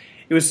pot. And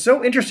it was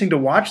so interesting to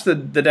watch the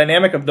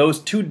dynamic of those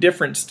two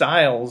different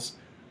styles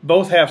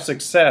both have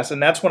success,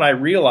 and that's when I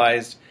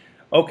realized,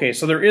 okay,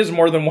 so there is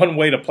more than one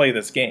way to play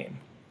this game.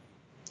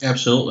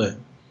 Absolutely.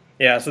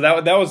 Yeah, so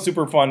that was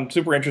super fun,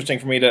 super interesting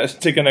for me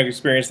to kind of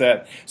experience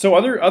that. So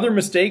other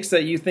mistakes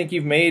that you think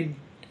you've made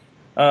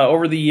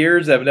over the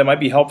years that might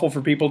be helpful for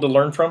people to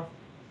learn from?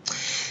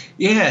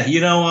 Yeah,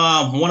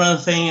 one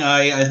other thing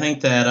I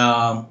think that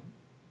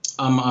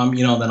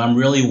I'm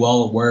really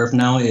well aware of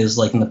now is,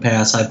 like, in the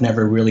past I've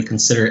never really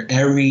considered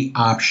every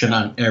option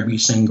on every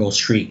single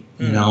street.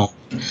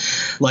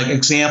 Like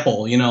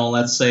example,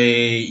 let's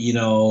say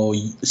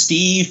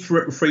Steve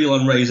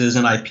Freeland raises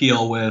an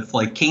IPO with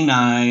like King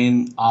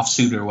 9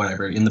 offsuit or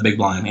whatever in the big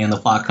blind, and the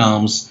flop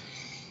comes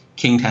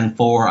King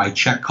 10-4. I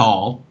check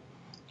call,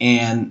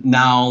 and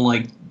now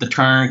like the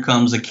turn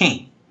comes a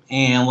king.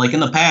 And like in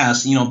the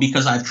past,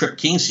 because I've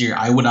tripped kings here,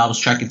 I would always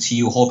check it to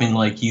you, hoping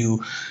like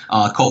you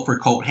coat for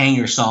coat hang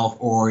yourself,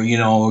 or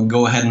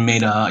go ahead and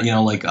made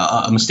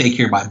a mistake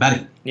here by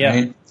betting. Yeah.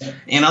 Right?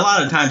 And a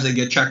lot of times they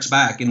get checks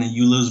back, and then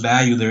you lose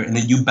value there, and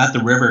then you bet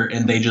the river,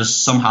 and they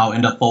just somehow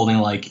end up folding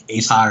like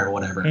ace high or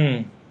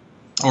whatever,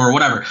 or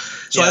whatever.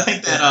 So I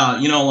think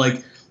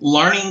that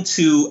learning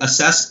to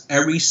assess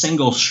every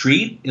single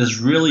street is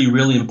really,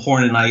 really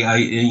important. I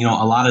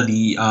a lot of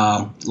the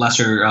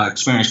lesser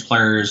experienced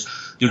players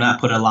do not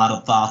put a lot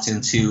of thoughts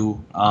into,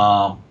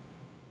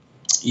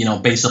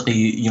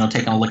 basically,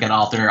 taking a look at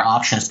all their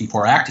options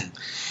before acting.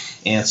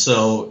 And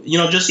so,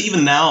 just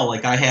even now,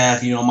 like I have,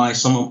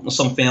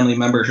 some family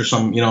members or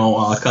some,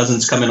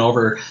 cousins coming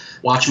over,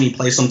 watching me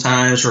play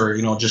sometimes, or,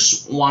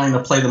 just wanting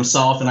to play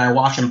themselves, and I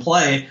watch them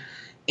play,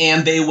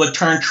 and they would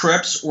turn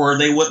trips, or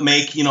they would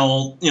make,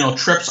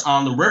 trips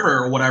on the river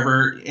or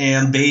whatever,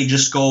 and they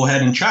just go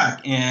ahead and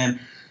check, and,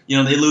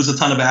 they lose a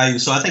ton of value.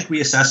 So I think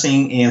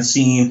reassessing and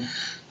seeing,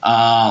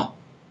 what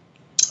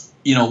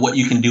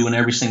you can do in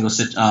every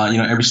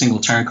single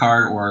turn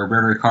card or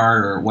river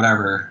card or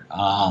whatever,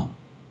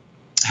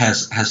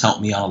 has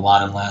helped me out a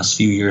lot in the last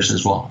few years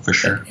as well, for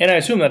sure. And I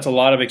assume that's a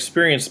lot of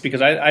experience,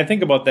 because I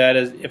think about that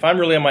as if I'm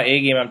really on my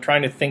A game, I'm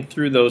trying to think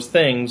through those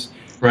things.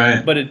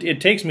 Right. But it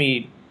takes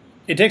me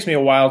a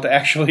while to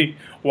actually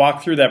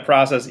walk through that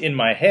process in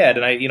my head,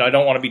 and I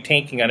don't want to be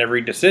tanking on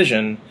every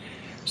decision.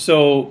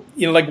 So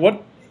like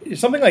what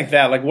something like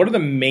that, like what are the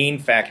main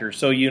factors?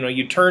 So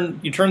you turn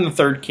the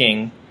third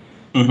king.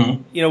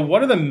 Mm-hmm.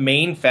 What are the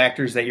main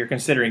factors that you're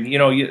considering?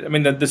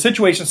 The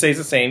situation stays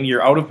the same.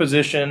 You're out of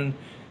position.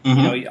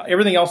 Mm-hmm.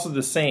 Everything else is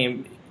the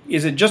same.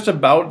 is it just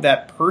about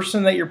that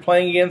person that you're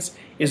playing against?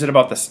 Is it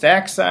about the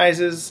stack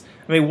sizes?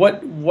 I mean,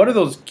 what are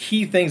those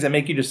key things that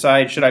make you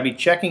decide, should I be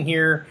checking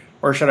here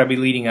or should I be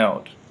leading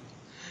out?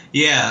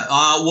 Yeah,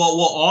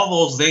 well,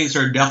 all those things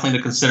are definitely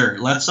to consider.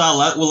 Let's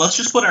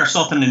just put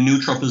ourselves in the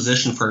neutral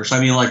position first. I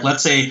mean, like,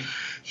 let's say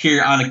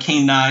here on a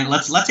king 9,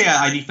 let's say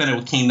I defended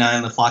with king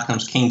 9, the flop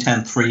comes king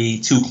 10 3,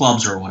 2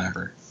 clubs or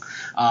whatever,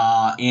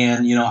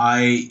 and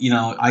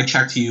I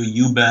check to you,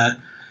 you bet,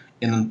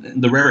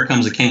 and the river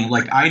comes a king.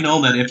 Like, I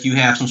know that if you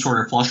have some sort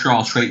of flush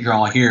draw, straight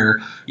draw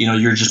here,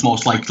 you're just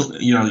most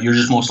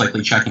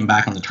likely checking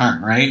back on the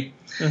turn, right?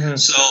 Mm-hmm.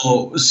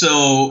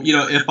 So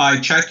if I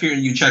check here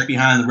and you check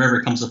behind, the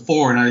river comes a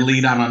 4, and I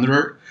lead out on the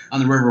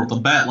river with a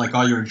bet, like,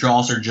 all your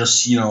draws are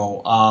just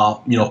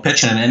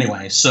pitching it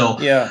anyway. So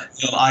yeah,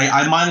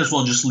 I might as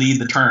well just lead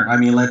the turn. I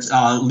mean, let's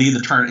lead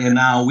the turn, and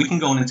now we can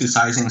go into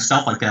sizing and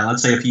stuff like that.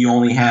 Let's say if you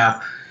only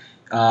have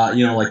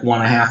like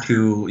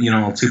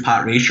 1.5 to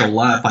pot ratio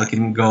left, I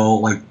can go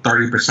like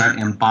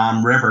 30% and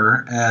bomb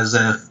river as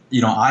if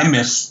I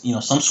miss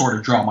some sort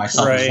of draw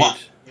myself as well.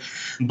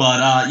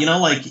 But I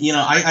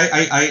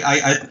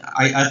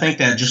think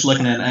that just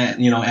looking at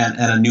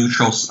a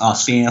neutral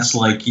stance,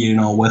 like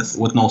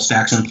with no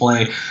stacks in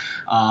play,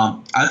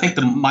 I think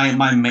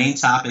my main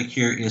topic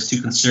here is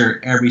to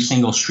consider every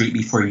single street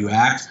before you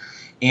act.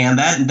 And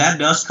that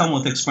does come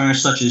with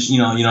experience, such as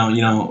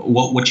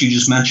what you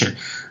just mentioned.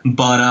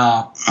 But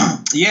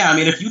yeah, I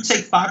mean, if you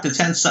take 5 to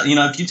 10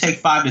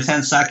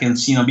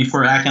 seconds,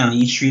 before acting on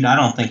each street, I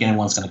don't think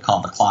anyone's going to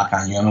call the clock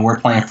on you. I mean, we're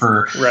playing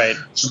for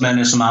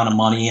tremendous amount of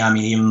money. I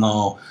mean, even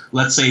though,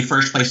 let's say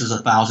first place is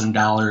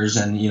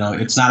 $1,000,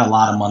 and it's not a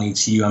lot of money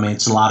to you. I mean,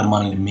 it's a lot of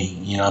money to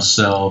me.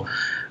 So.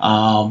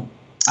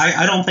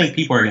 I don't think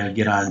people are going to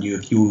get on you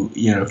if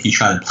you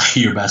try to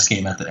play your best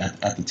game at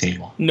the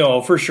table.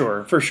 No, for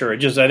sure.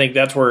 I think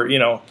that's where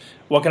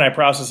what can I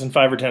process in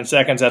 5 or 10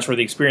 seconds? That's where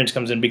the experience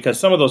comes in, because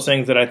some of those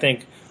things that I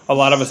think a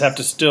lot of us have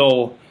to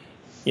still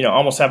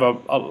almost have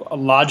a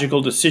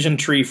logical decision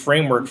tree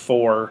framework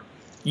for.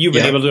 You've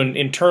been able to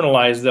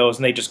internalize those,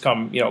 and they just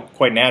come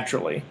quite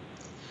naturally.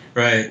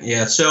 Right.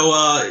 Yeah. So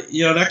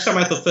next time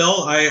I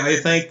fulfill, I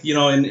think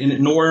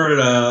in order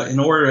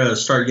to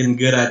start getting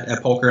good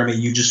at poker, I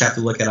mean, you just have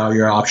to look at all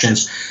your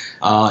options.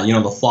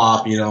 The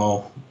flop.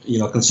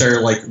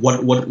 Consider like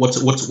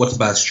what's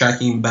best: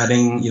 checking,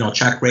 betting,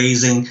 check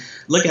raising.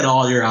 Look at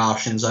all your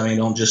options. I mean,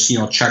 don't just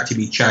check to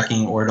be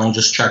checking, or don't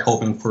just check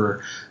hoping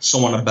for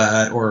someone to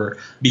bet, or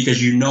because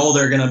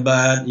they're gonna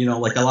bet.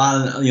 Like a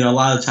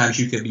lot of times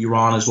you could be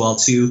wrong as well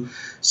too.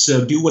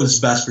 So do what is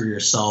best for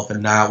yourself,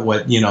 and not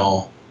what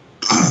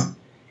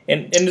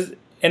And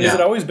has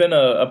it always been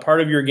a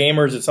part of your game,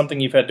 or is it something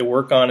you've had to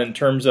work on in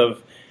terms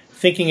of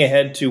thinking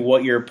ahead to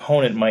what your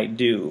opponent might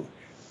do?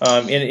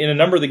 In a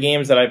number of the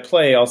games that I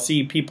play, I'll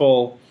see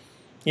people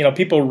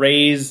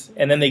raise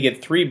and then they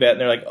get 3-bet, and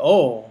they're like,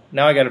 oh,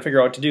 now I got to figure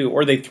out what to do.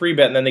 Or they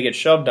 3-bet and then they get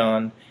shoved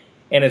on,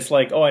 and it's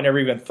like, oh, I never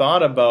even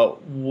thought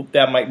about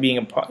that might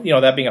being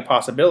that being a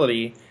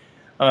possibility.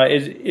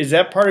 Is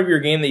that part of your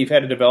game that you've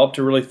had to develop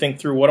to really think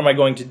through, what am I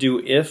going to do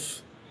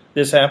if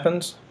this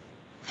happens?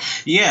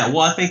 Yeah, well,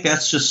 I think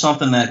that's just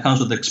something that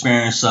comes with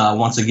experience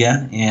once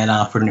again, and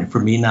for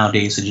me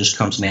nowadays it just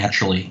comes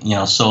naturally.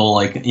 So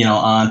like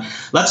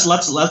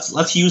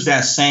let's use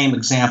that same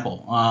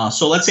example.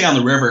 So let's say on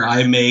the river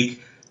I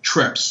make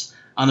trips.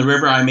 On the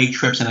river I make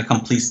trips and it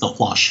completes the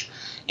flush,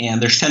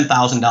 and there's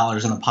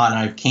 $10,000 in the pot. And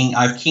I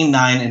have king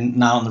 9, and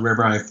now on the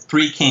river I have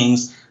 3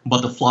 kings,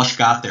 but the flush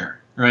got there.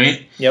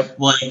 Right? Yep.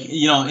 Like,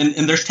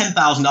 and there's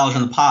 $10,000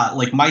 in the pot.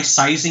 Like, my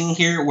sizing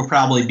here would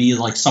probably be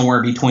like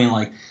somewhere between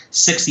like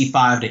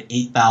 $65,000 to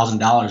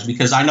 $8,000,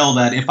 because I know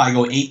that if I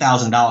go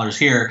 $8,000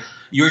 here,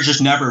 you're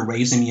just never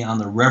raising me on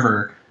the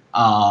river,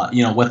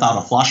 without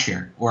a flush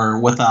here, or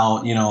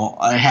without,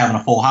 having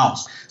a full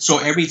house. So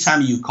every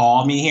time you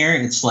call me here,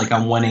 it's like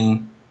I'm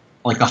winning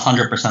like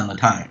 100% of the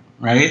time.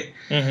 Right?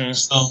 Mm-hmm.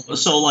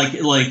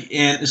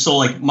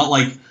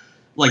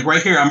 Like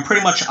right here, I'm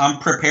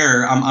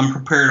prepared. I'm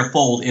prepared to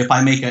fold if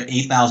I make an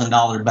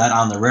 $8,000 bet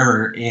on the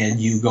river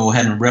and you go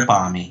ahead and rip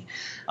on me.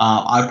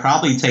 I'd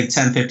probably take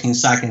 10, 15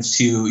 seconds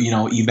to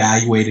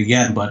evaluate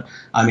again. But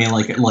I mean,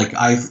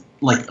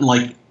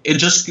 it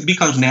just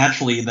becomes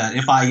naturally that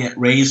if I get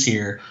raised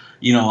here,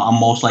 I'm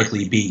most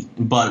likely beat.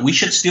 But we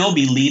should still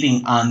be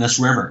leading on this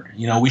river.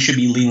 We should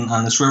be leading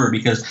on this river,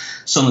 because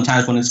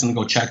sometimes when it's going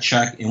to go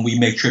check and we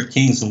make trip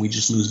kings and we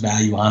just lose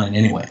value on it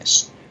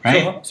anyways.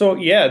 Right. So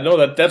yeah,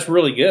 no, that's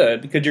really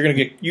good, because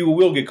you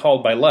will get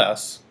called by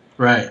less.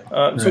 Right.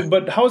 So,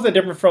 but how is that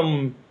different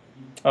from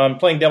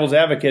playing devil's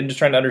advocate and just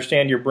trying to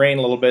understand your brain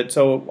a little bit?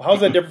 So, how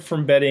is that different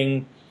from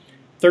betting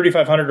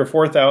 3,500 or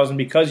 4,000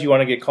 because you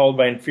want to get called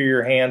by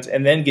inferior hands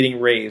and then getting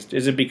raised?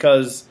 Is it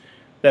because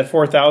that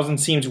 4,000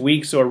 seems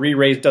weak, so a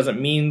re-raise doesn't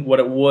mean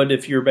what it would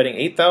if you were betting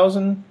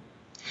 8,000?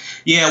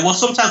 Yeah. Well,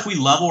 sometimes we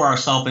level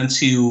ourselves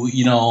into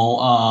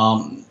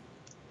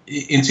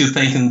into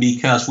thinking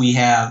because we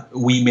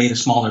made a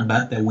smaller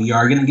bet that we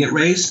are going to get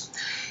raised.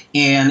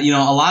 And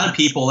a lot of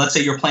people, let's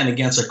say you're playing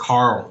against a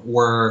Carl,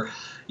 where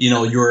you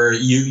know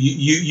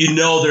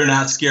they're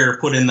not scared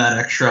to put in that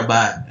extra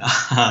bet.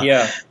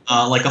 Yeah.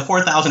 Like a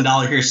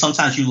 $4,000 here,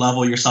 sometimes you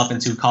level yourself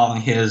into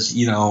calling his,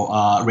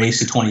 raise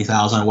to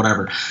 20,000 or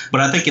whatever.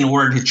 But I think in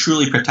order to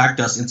truly protect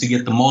us and to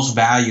get the most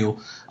value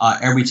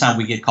every time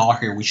we get called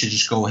here, we should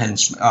just go ahead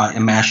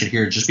and mash it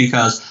here. Just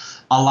because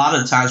a lot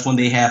of the times when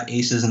they have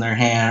aces in their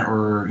hand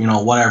or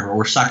whatever,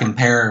 or second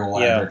pair or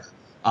whatever. Yeah.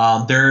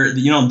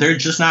 They're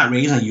just not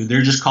raising you.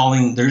 They're just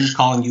calling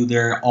you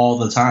there all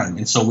the time.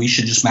 And so we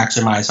should just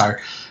maximize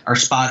our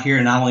spot here.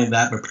 And not only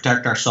that, but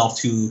protect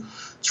ourselves to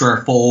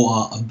our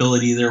full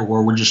ability there,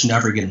 where we're just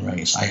never getting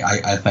raised.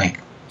 I think.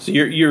 So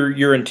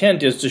your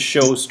intent is to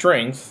show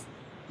strength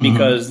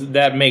because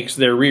that makes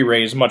their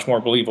re-raise much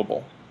more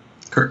believable.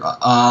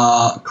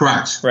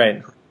 Correct.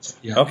 Right.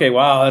 Yeah. Okay.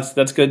 Wow.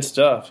 That's good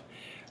stuff.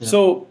 Yeah.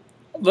 So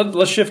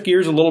let's shift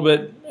gears a little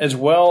bit as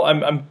well.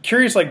 I'm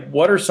curious, like,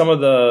 what are some of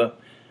the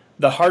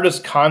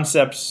hardest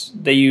concepts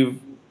that you've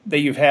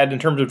had in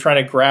terms of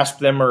trying to grasp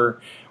them or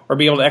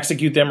be able to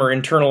execute them or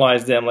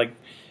internalize them? Like,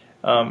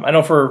 I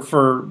know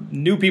for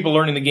new people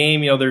learning the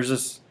game, there's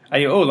this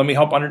idea, let me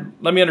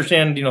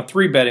understand,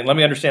 3 betting, let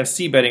me understand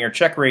C betting or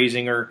check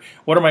raising, or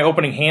what are my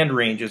opening hand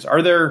ranges?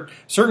 Are there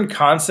certain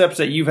concepts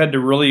that you've had to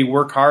really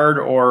work hard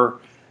or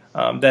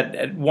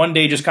that one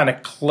day just kind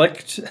of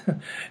clicked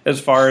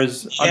as far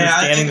as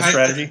understanding the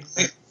strategy?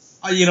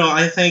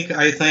 I think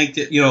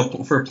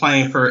that, for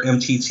playing for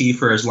MTT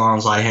for as long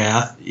as I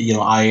have,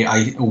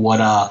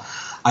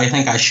 I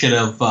think I should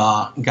have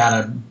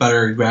got a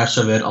better grasp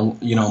of it,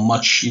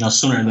 much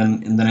sooner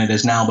than it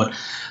is now. But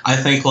I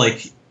think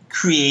like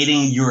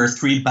creating your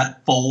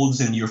 3-bet folds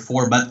and your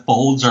 4-bet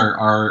folds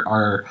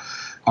are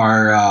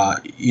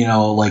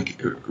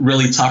like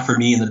really tough for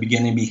me in the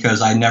beginning,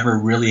 because I never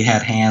really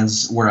had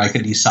hands where I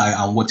could decide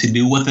on what to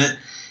do with it.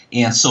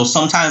 And so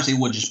sometimes it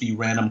would just be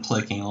random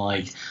clicking,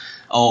 like,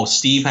 oh,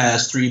 Steve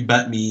has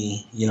 3-bet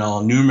me,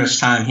 numerous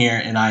time here,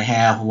 and I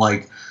have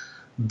like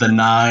the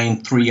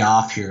 9-3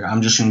 off here.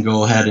 I'm just going to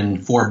go ahead and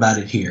 4-bet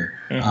it here,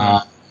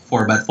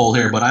 4-bet fold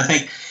here. But I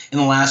think in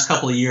the last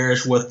couple of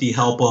years, with the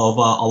help of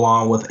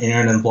along with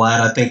Aaron and Vlad,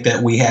 I think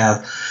that we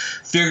have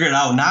figured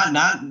out not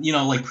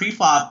like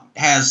pre-flop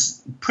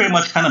has pretty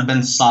much kind of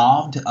been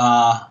solved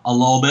a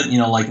little bit,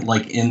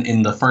 like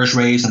in the first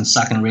raise and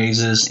second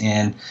raises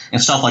and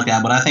stuff like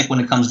that. But I think when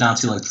it comes down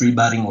to like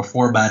 3-betting or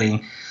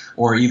 4-betting,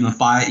 or even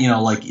 5,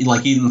 like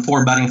even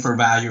 4-betting for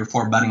value or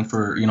 4-betting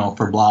for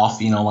for bluff,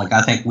 like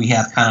I think we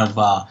have kind of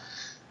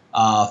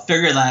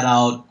figured that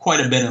out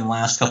quite a bit in the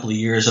last couple of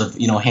years of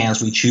hands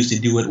we choose to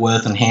do it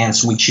with and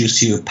hands we choose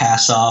to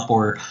pass up,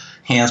 or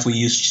hands we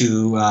used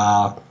to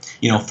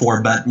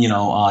 4-bet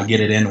get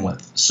it in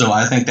with. So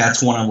I think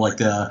that's one of like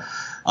the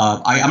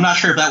I'm not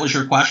sure if that was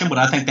your question, but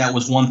I think that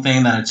was one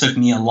thing that it took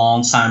me a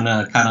long time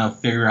to kind of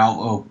figure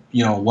out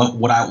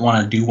what I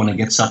want to do when it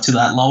gets up to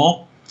that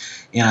level.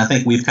 And I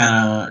think we've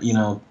kind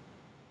of,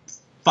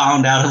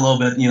 found out a little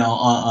bit,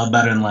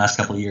 better in the last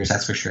couple of years.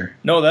 That's for sure.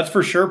 No, that's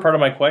for sure part of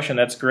my question.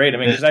 That's great. I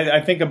mean, because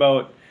I think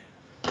about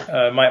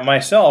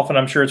myself, and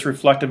I'm sure it's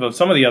reflective of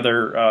some of the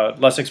other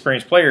less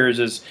experienced players,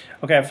 is,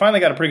 okay, I finally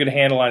got a pretty good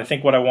handle on, I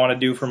think, what I want to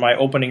do for my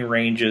opening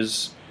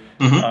ranges,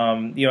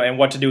 and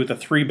what to do with the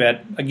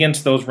 3-bet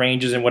against those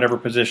ranges in whatever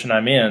position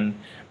I'm in.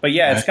 But,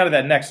 yeah, It's kind of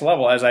that next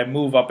level as I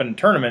move up in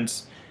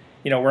tournaments,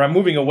 where I'm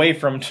moving away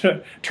from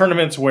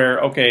tournaments where,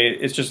 okay,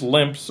 it's just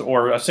limps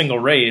or a single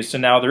raise, so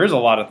now there is a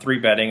lot of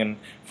 3-betting and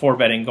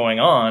 4-betting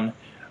going on.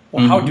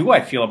 Well, how do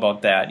I feel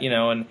about that?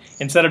 And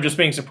instead of just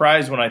being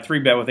surprised when I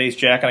 3-bet with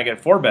ace-jack and I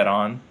get 4-bet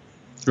on,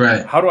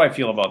 right? How do I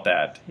feel about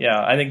that?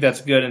 Yeah, I think that's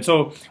good. And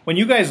so when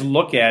you guys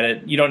look at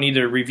it, you don't need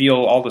to reveal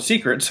all the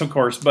secrets, of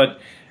course, but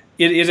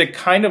is it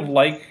kind of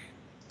like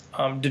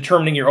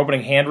determining your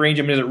opening hand range?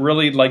 I mean, is it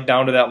really like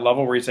down to that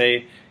level where you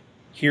say,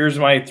 here's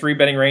my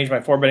 3-betting range, my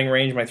 4-betting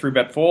range, my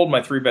 3-bet fold, my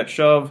 3-bet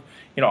shove,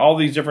 all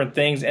these different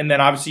things, and then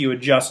obviously you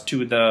adjust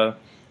to the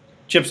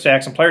chip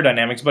stacks and player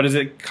dynamics, but is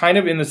it kind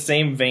of in the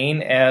same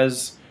vein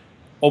as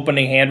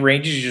opening hand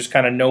ranges? You just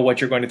kind of know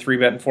what you're going to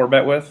 3-bet and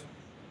 4-bet with?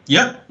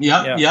 Yep,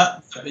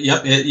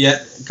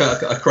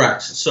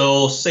 correct.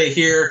 So say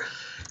here,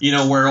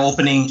 we're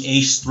opening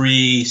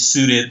ace-3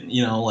 suited,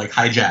 like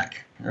hijack,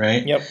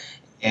 right? Yep.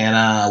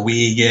 And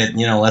we get,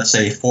 let's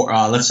say we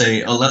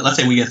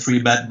get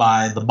 3-bet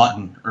by the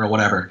button or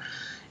whatever,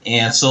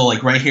 and so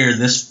like right here,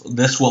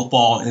 this will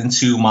fall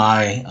into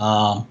my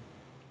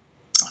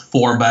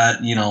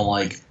 4-bet,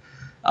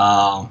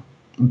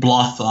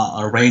 bluff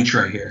range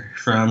right here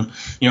from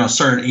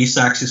certain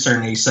ace-x to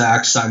certain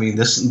ace-x. I mean,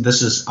 this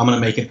is, I'm gonna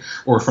make it,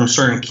 or from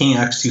certain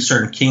king-x to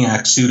certain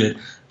king-x suited,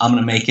 I'm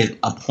gonna make it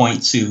a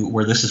point to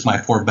where this is my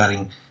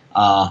 4-betting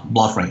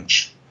bluff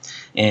range.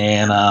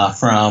 And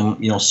from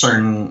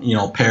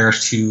certain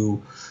pairs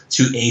to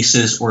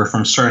aces, or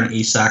from certain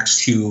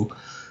ace-x to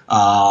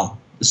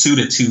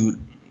suited to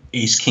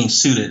ace-king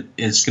suited,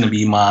 it's going to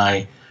be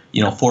my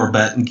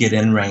 4-bet and get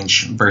in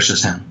range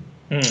versus him,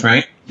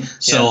 right?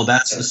 So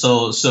that's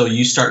so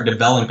you start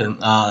developing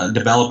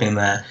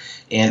that,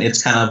 and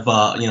it's kind of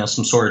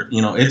some sort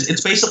of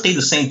it's basically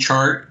the same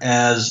chart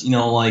as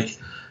like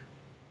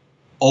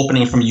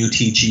opening from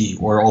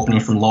UTG or opening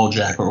from low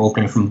jack or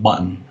opening from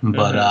button,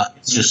 but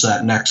it's just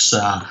that next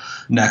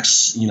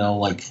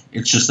like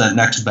it's just that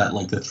next bet,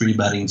 like the 3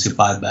 betting to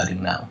 5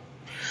 betting now.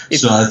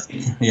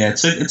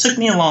 It took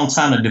me a long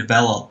time to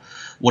develop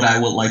what I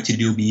would like to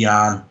do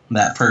beyond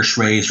that first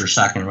raise or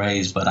second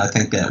raise, but I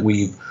think that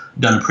we've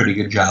done a pretty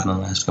good job in the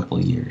last couple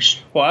of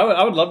years. Well,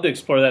 I would love to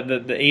explore that,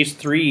 the ace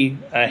 3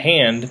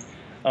 hand,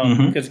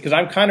 because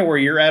I'm kind of where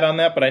you're at on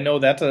that, but I know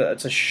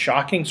it's a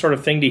shocking sort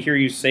of thing to hear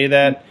you say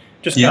that,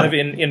 just kind of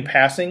in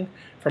passing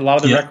for a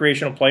lot of the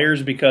recreational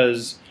players,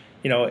 because,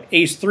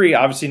 ace 3,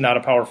 obviously not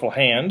a powerful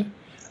hand.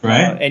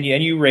 Right. And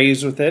you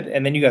raise with it,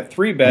 and then you got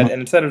 3 bet,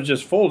 and instead of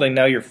just folding,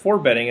 now you're 4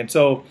 betting. And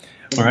so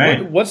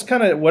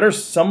what are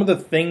some of the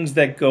things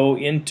that go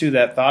into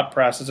that thought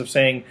process of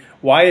saying,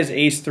 why is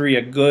ace 3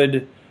 a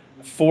good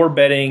 4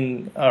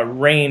 betting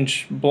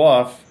range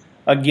bluff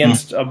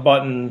against a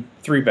button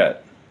 3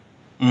 bet?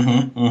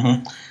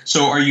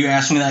 So are you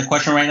asking me that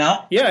question right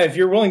now? Yeah, if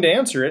you're willing to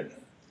answer it.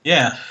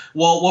 Yeah.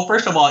 Well,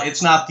 first of all,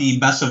 it's not the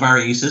best of our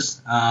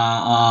aces,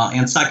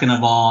 and second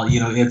of all,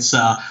 it's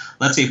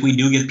let's say if we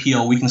do get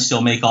PO, we can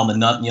still make all the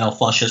nut,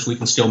 flushes. We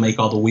can still make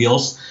all the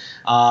wheels,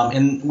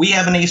 and we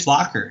have an ace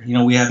blocker.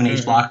 We have an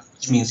ace blocker,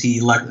 which means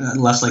he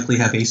less likely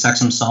have ace X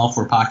himself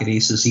or pocket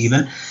aces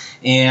even.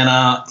 And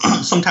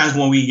sometimes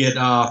when we get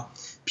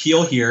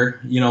PO here,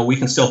 we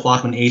can still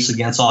flop an ace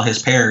against all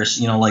his pairs.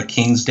 Like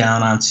kings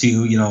down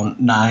onto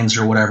nines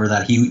or whatever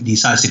that he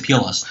decides to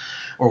peel us,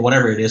 or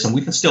whatever it is, and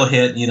we can still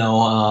hit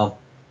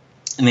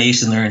an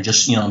ace in there and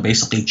just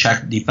basically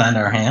check defend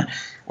our hand,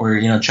 or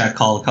check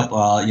call a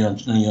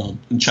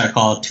couple check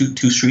call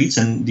two streets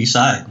and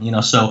decide.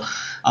 So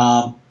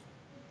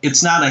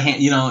it's not a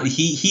hand.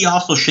 He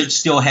also should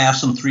still have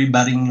some 3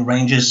 betting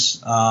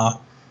ranges.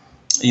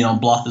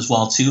 Bluff as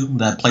well too,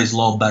 that plays a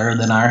little better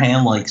than our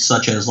hand, like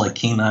such as like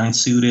king 9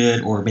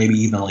 suited, or maybe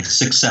even like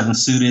 6-7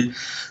 suited,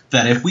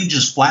 that if we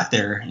just flat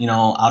there,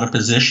 out of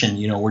position,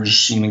 we're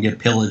just going to get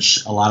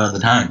pillaged a lot of the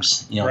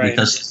times,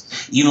 because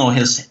even though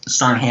his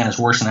starting hand is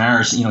worse than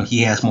ours,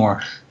 he has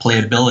more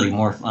playability,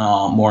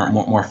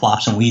 more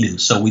flops than we do.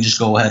 So we just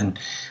go ahead and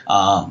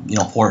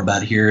 4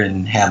 bet here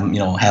and have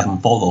him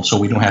fold, so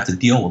we don't have to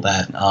deal with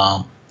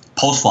that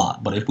post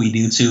flop. But if we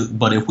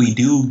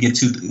do get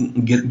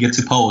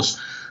to post,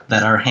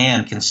 that our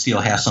hand can still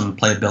have some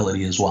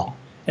playability as well.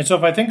 And so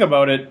if I think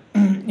about it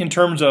in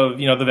terms of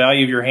the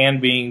value of your hand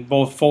being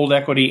both fold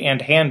equity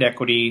and hand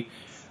equity,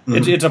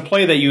 it's a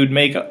play that you would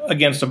make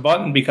against a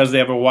button because they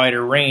have a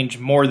wider range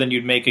more than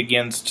you'd make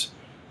against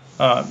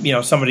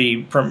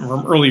somebody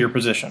from earlier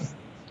position.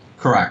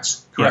 Correct.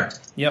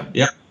 Yep.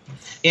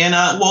 And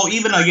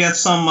even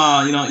against some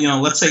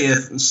let's say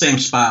if same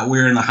spot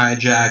we're in the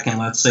hijack, and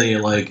let's say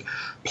like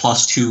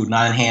 +2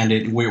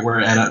 9-handed, we're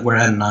at a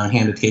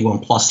 9-handed table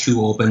and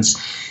 +2 opens.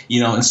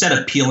 Instead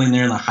of peeling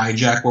there in the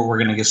hijack, where we're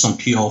going to get some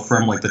peel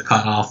from like the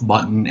cutoff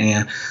button,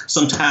 and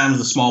sometimes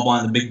the small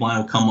blind, the big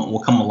blind will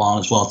come along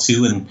as well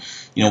too, and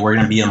we're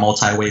going to be a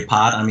multi-way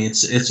pot. I mean,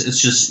 it's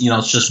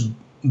just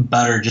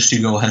better just to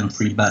go ahead and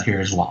 3 bet here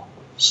as well.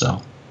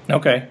 So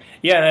okay,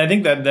 yeah, and I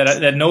think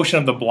that notion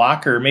of the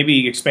blocker,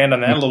 maybe expand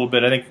on that a little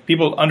bit. I think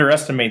people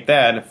underestimate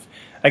that.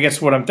 I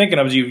guess what I'm thinking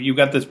of is you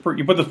got this,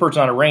 you put this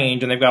person on a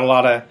range, and they've got a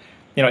lot of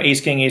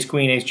ace king, ace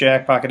queen, ace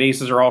jack, pocket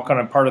aces are all kind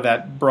of part of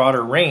that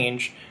broader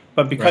range.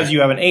 But because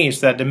you have an ace,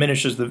 that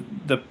diminishes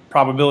the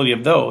probability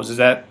of those. Is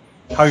that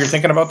how you're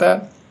thinking about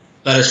that?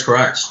 That is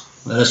correct.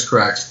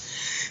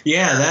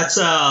 Yeah, that's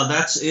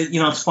it.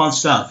 It's fun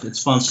stuff.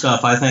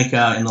 I think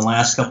in the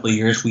last couple of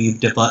years we've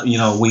developed.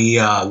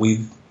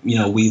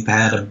 We've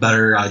had a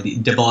better idea,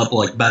 developed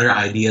like better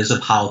ideas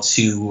of how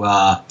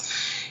to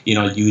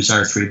use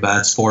our 3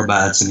 bets, 4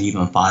 bets, and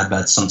even 5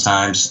 bets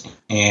sometimes.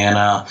 And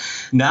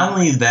not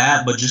only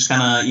that, but just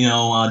kind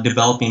of,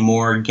 developing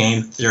more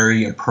game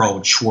theory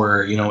approach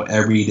where,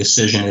 every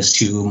decision is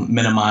to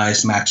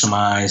minimize,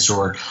 maximize,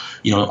 or,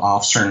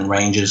 off certain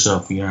ranges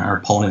of, our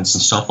opponents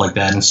and stuff like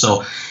that. And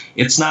so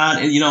it's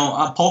not,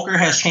 poker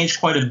has changed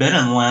quite a bit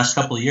in the last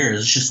couple of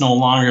years. It's just no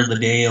longer the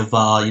day of,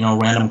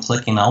 random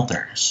clicking out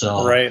there.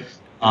 So,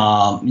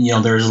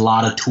 there's a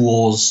lot of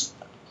tools,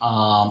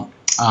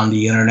 on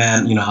the internet,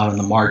 out in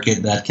the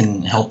market that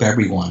can help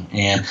everyone,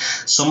 and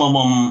some of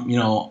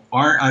them,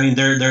 aren't. I mean,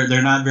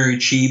 they're not very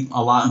cheap,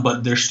 a lot,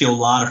 but there's still a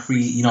lot of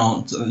free,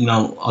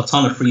 a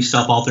ton of free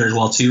stuff out there as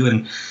well too,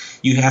 and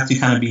you have to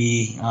kind of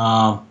be,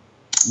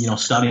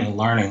 studying and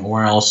learning,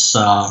 or else,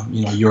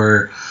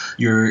 you're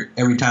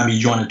every time you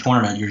join a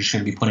tournament, you're just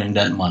going to be putting in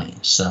debt money.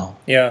 So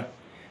yeah,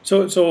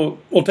 so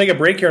we'll take a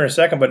break here in a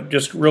second, but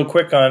just real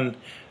quick on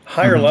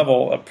higher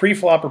level, a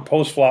pre-flop or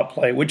post-flop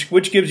play, which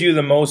gives you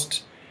the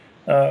most.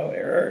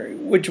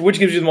 Which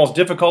gives you the most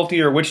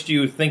difficulty, or which do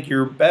you think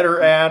you're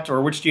better at,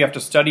 or which do you have to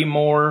study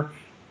more?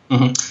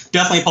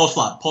 Definitely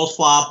post-flop,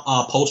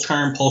 post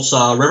turn, post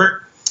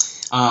river.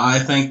 I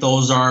think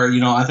those are,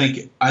 I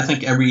think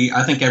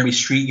every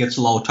street gets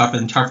a little tougher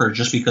and tougher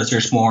just because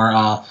there's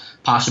more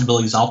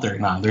possibilities out there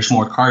now. There's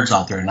more cards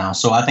out there now.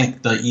 So I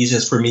think the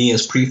easiest for me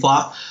is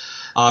pre-flop.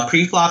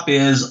 Pre-flop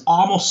is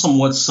almost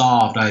somewhat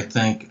solved, I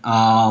think.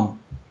 I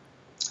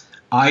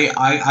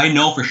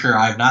know for sure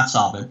I have not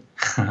solved it,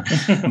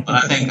 but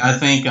I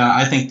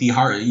think the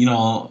hard,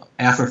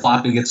 after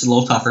flop it gets a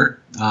little tougher.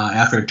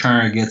 After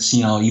turn it gets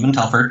even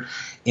tougher,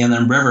 and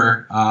then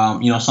river,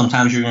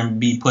 sometimes you're going to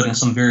be put in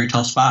some very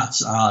tough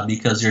spots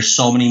because there's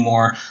so many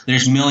more.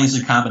 There's millions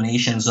of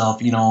combinations of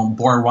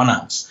board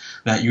runouts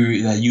that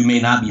you may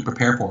not be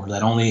prepared for,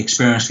 that only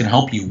experience can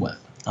help you with.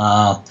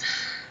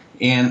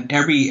 And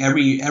every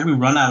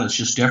run out is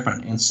just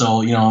different. And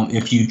so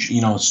if you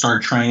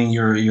start training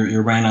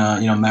you're going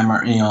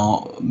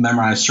to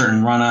memorize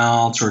certain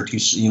runouts, or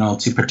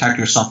to protect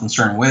yourself in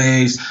certain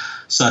ways,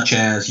 such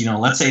as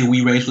let's say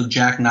we raise with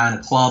Jack 9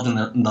 of clubs and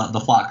the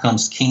flop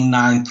comes King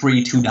 9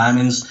 3 2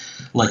 diamonds.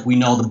 Like, we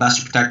know the best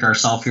to protect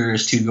ourselves here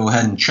is to go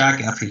ahead and check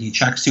after he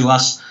checks to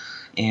us.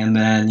 And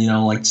then,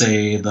 like,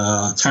 say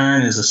the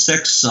turn is a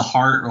 6, a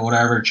heart, or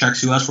whatever, checks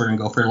to us. We're going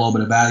to go for a little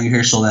bit of value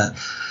here so that,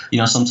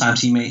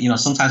 sometimes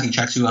he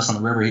checks to us on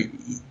the river.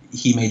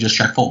 He may just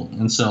check fold.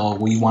 And so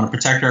we want to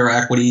protect our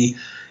equity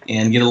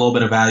and get a little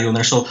bit of value in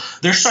there. So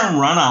there's certain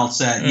runouts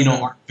that,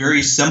 are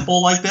very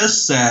simple like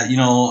this, that,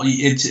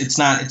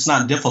 it's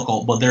not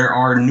difficult, but there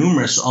are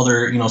numerous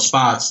other,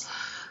 spots.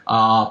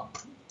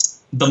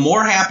 The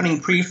more happening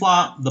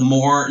pre-flop, the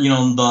more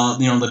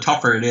the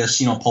tougher it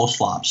is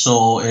post-flop.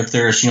 So if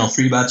there's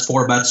 3 bets,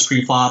 4 bets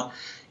pre-flop,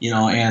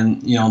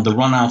 and the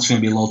run-out's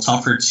going to be a little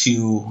tougher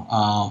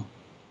to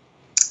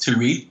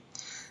read.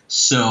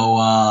 So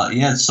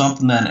it's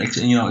something that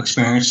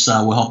experience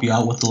will help you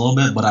out with a little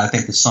bit, but I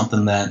think it's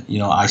something that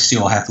I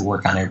still have to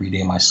work on every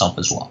day myself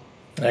as well.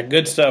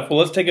 Good stuff. Well,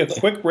 let's take a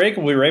quick break.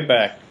 We'll be right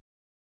back.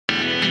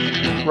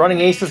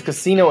 Running Aces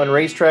Casino and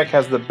Racetrack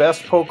has the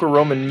best poker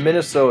room in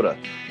Minnesota,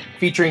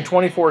 featuring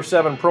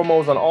 24/7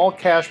 promos on all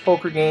cash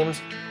poker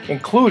games,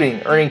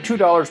 including earning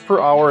 $2 per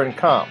hour in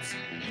comps,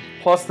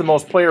 plus the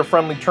most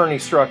player-friendly tourney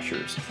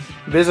structures.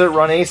 Visit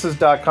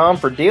runaces.com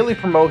for daily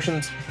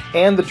promotions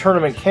and the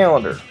tournament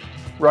calendar.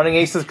 Running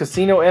Aces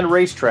Casino and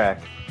Racetrack,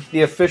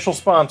 the official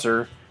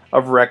sponsor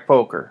of Rec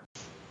Poker.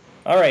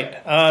 All right,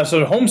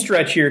 so home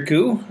stretch here,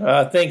 Koo.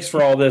 Thanks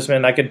for all this,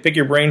 man. I could pick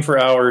your brain for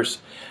hours.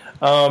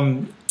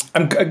 I'm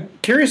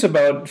curious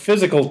about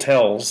physical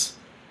tells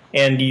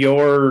and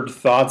your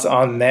thoughts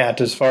on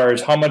that, as far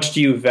as how much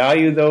do you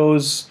value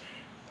those,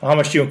 how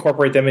much do you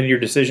incorporate them into your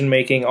decision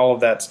making, all of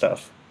that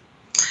stuff.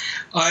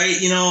 I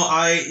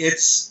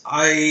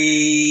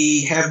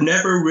have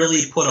never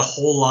really put a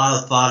whole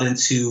lot of thought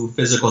into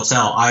physical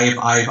tell. I've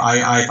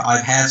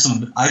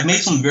made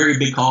some very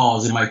big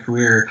calls in my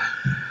career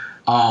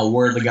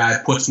where the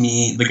guy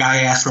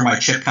asks for my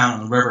chip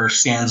count on the river,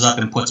 stands up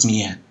and puts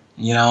me in,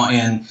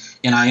 and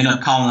I end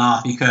up calling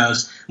off,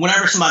 because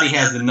whenever somebody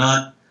has the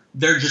nut,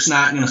 they're just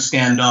not going to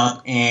stand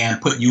up and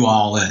put you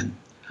all in.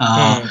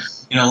 A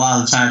lot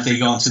of the times they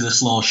go into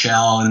this little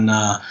shell and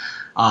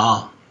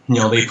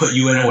they put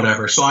you in or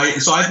whatever. So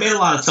I've made a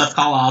lot of tough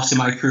call offs in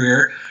my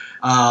career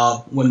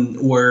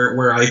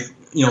where I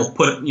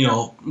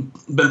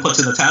been put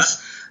to the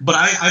test. But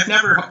I've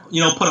never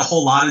put a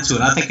whole lot into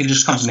it. I think it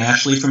just comes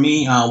naturally for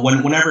me.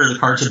 Whenever the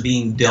cards are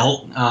being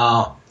dealt,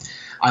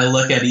 I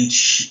look at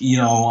each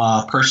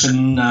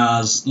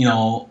person's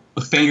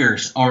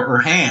fingers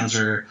or hands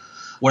or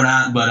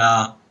whatnot. But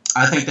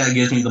I think that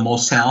gives me the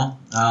most tell.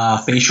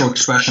 Facial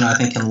expression, I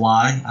think, can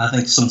lie. I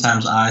think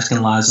sometimes eyes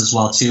can lie as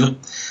well too.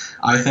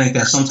 I think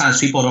that sometimes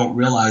people don't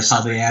realize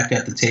how they act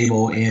at the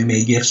table and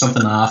may give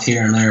something off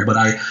here and there. But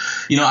I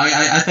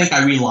think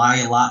I rely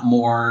a lot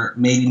more,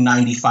 maybe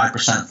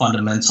 95%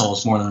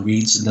 fundamentals more than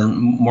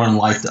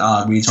life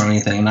reads or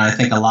anything. And I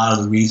think a lot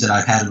of the reads that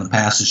I've had in the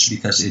past is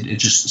because it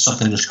just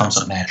something just comes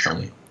up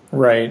naturally.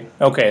 Right.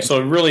 Okay. So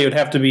really, it would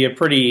have to be a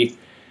pretty,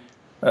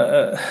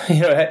 it'd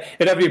have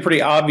to be a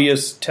pretty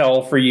obvious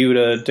tell for you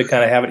to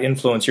kind of have it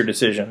influence your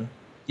decision.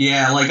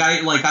 Yeah,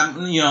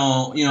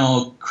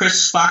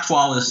 Chris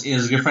Foxwell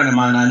is a good friend of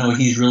mine. I know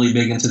he's really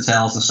big into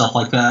tells and stuff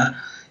like that,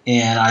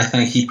 and I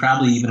think he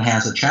probably even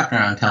has a chapter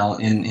on tell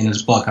in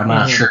his book. I'm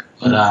not sure,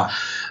 but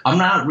I'm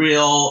not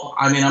real.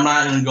 I mean, I'm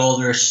not going to go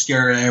there,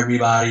 scare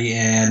everybody,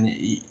 and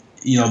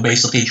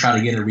basically try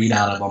to get a read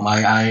out of them.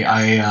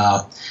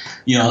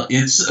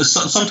 It's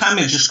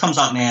sometimes it just comes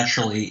out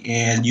naturally,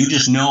 and you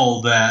just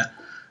know that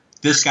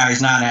this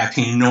guy's not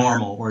acting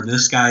normal, or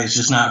this guy is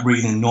just not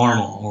breathing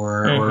normal,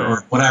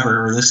 or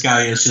whatever, or this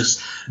guy is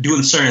just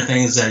doing certain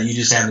things that you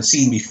just haven't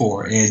seen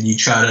before, and you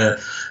try to,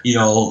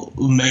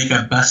 make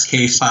a best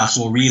case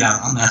possible read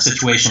on that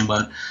situation.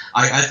 But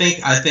I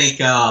think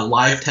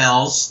live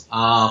tells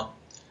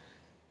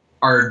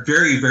are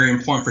very, very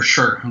important for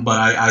sure. But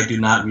I do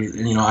not,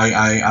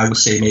 I would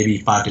say maybe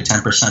 5 to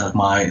 10% of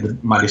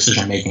my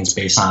decision making is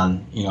based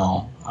on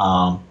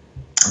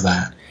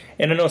that.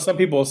 And I know some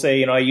people will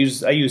say, I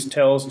use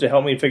tells to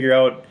help me figure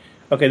out,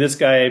 okay, this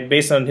guy,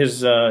 based on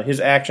his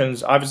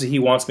actions, obviously he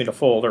wants me to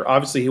fold, or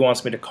obviously he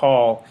wants me to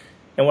call.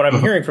 And what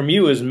I'm hearing from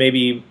you is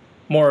maybe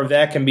more of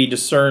that can be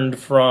discerned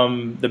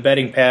from the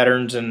betting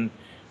patterns and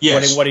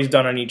what he's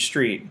done on each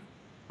street.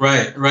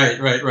 Right.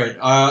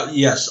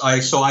 Yes, I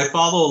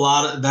follow a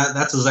lot of that.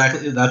 That's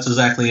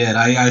exactly it.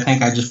 I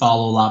think I just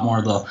follow a lot more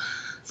of the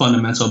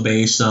fundamental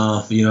base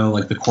of,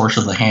 like the course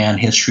of the hand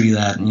history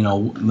that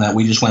that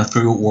we just went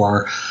through,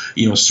 or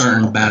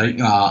certain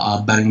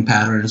betting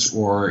patterns,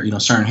 or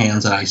certain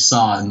hands that I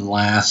saw in the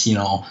last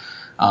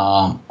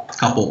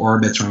couple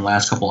orbits or in the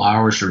last couple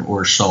hours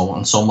or so,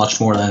 and so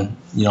much more than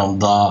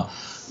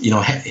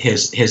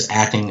his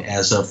acting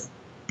as of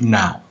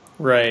now.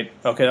 Right.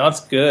 Okay,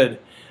 that's good.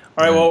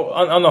 All right. Well,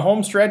 on the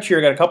home stretch here,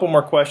 I got a couple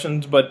more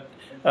questions, but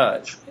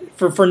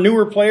for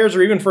newer players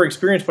or even for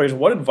experienced players,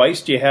 what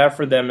advice do you have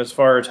for them as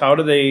far as how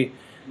do they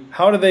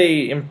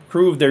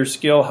improve their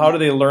skill? How do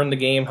they learn the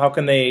game? How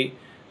can they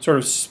sort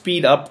of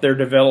speed up their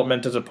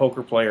development as a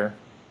poker player?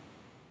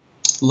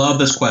 Love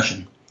this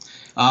question.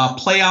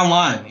 Play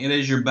online. It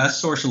is your best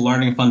source of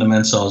learning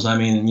fundamentals. I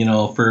mean,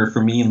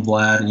 for me and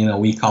Vlad,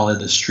 we call it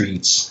the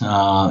streets.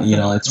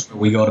 It's where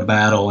we go to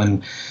battle,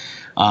 and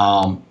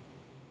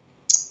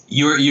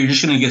you're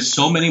just going to get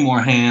so many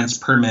more hands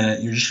per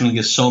minute. You're just going to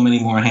get so many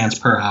more hands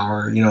per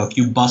hour. If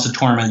you bust a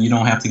tournament, you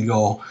don't have to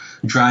go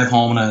drive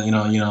home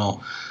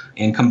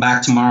and come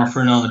back tomorrow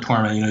for another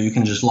tournament. You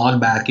can just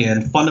log back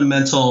in.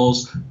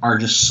 Fundamentals are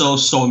just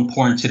so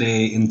important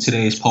today in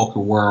today's poker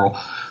world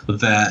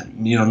that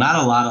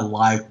not a lot of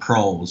live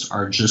pros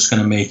are just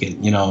going to make it.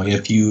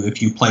 If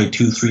you play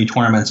 2-3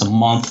 tournaments a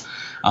month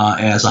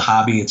as a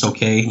hobby, it's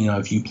okay.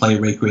 If you play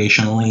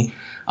recreationally,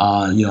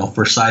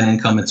 for side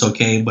income, it's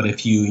okay. But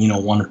if you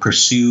want to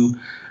pursue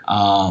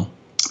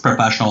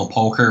professional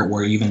poker,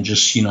 or even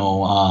just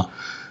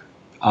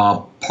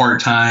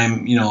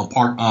part-time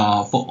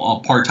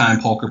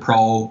poker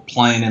pro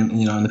playing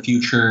in the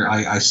future,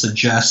 I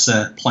suggest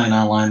that playing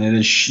online, it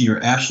is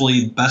your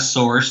absolutely best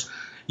source.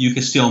 You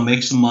can still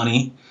make some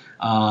money,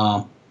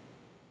 and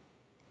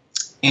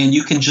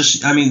you can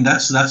just,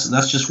 that's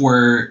just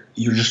where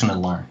you're just going to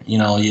learn.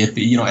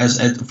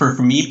 If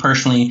for me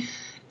personally,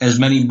 as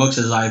many books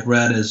as I've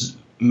read, as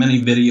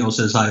many videos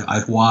as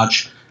I've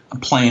watched,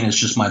 playing is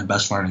just my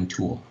best learning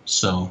tool.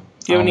 So,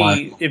 do you have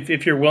any,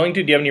 if you're willing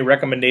to, do you have any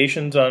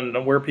recommendations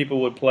on where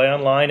people would play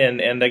online,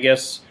 and I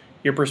guess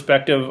your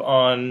perspective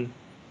on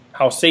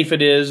how safe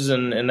it is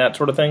and that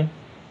sort of thing?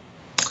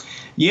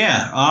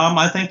 Yeah,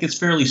 I think it's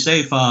fairly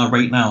safe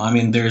right now. I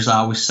mean, there's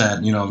always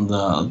said,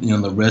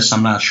 the risks.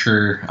 I'm not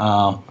sure.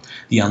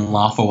 The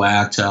Unlawful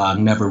Act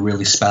never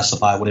really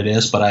specify what it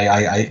is, but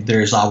I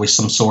there's always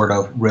some sort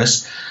of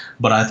risk.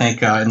 But I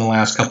think in the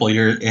last couple of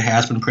years, it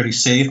has been pretty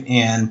safe.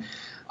 And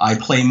I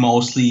play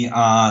mostly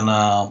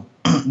on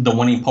the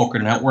Winning Poker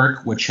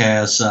Network, which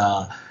has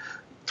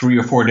 3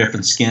 or 4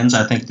 different skins.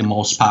 I think the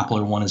most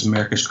popular one is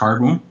America's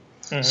Card Room.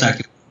 Mm-hmm.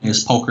 Second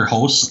is Poker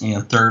Host,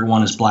 and third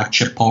one is Black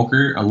Chip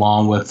Poker,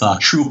 along with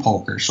True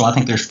Poker. So I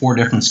think there's 4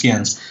 different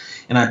skins,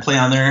 and I play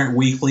on there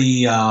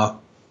weekly,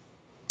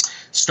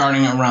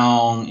 starting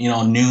around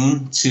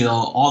noon till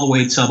all the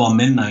way till about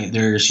midnight.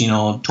 There's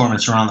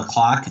tournaments around the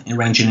clock, and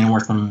ranging anywhere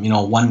from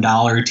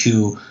 $1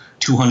 to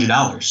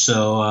 $200.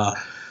 So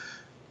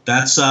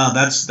that's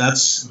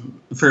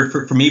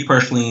for me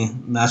personally.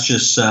 That's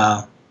just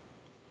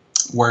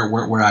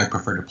where I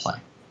prefer to play.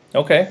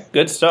 Okay,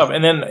 good stuff.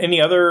 And then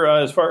any other,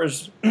 as far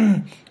as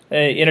in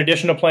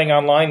addition to playing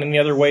online, any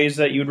other ways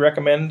that you'd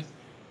recommend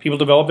people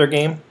develop their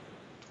game?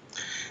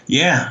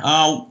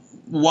 Yeah,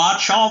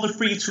 watch all the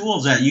free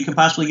tools that you can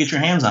possibly get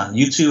your hands on.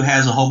 YouTube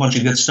has a whole bunch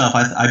of good stuff.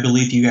 I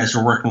believe you guys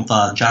are working with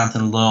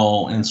Jonathan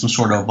Lowe in some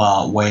sort of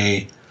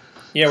way.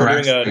 Yeah,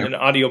 we're doing an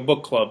audio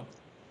book club.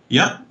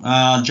 Yep,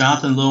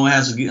 Jonathan Lowe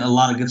has a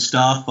lot of good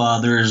stuff.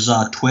 There's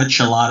Twitch,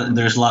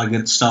 there's a lot of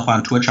good stuff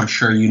on Twitch. I'm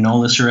sure you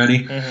know this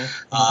already.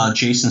 Mm-hmm.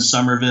 Jason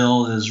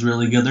Somerville is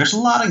really good. There's a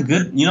lot of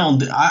good.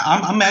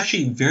 I'm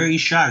actually very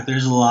shocked.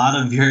 There's a lot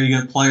of very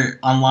good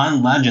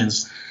online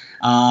legends.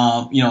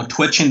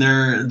 Twitching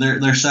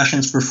their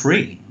sessions for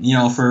free.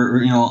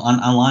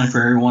 Online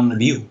for everyone to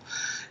view,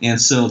 and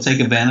so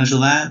take advantage of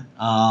that.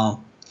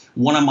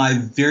 One of my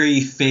very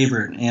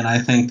favorite, and I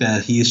think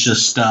that he's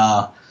just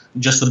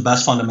the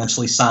best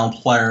fundamentally sound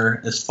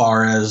player as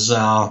far as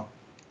the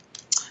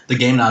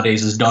game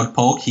nowadays is Doug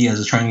Polk. He has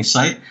a training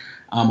site.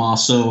 I'm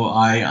also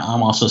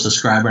a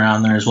subscriber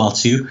on there as well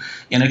too,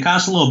 and it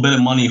costs a little bit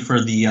of money for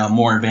the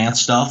more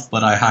advanced stuff,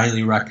 but I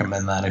highly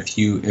recommend that if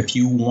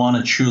you want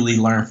to truly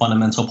learn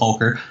fundamental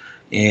poker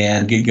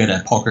and get good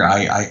at poker.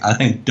 I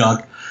think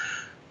Doug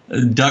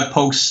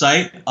Polk's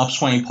site,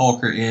 Upswing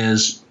Poker,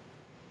 is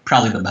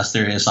probably the best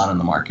there is on in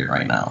the market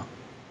right now.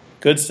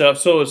 Good stuff.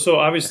 So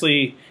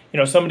obviously,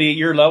 somebody at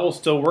your level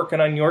still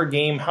working on your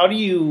game. How do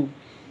you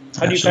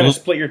kind of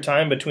split your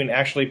time between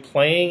actually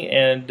playing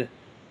and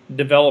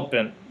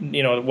development?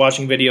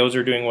 Watching videos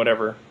or doing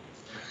whatever.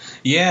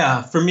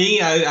 Yeah, for me,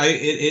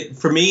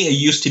 it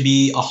used to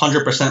be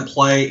 100%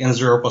 play and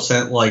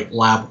 0% like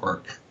lab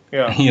work.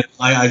 Yeah.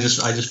 I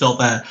just felt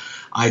that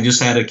I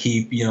just had to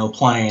keep,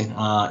 playing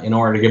in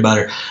order to get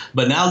better.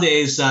 But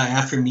nowadays,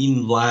 after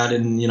meeting Vlad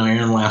and,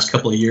 Aaron the last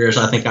couple of years,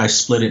 I think I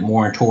split it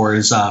more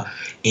towards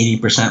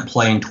 80%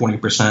 play and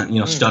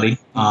 20%, study.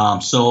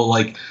 So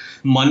like,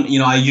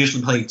 I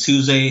usually play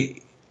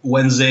Tuesday,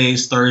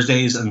 Wednesdays,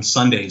 Thursdays, and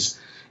Sundays.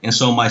 And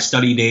so my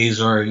study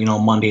days are,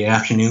 Monday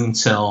afternoon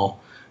till,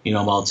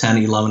 about 10,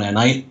 11 at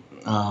night.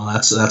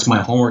 That's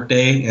my homework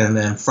day. And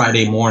then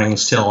Friday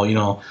mornings till,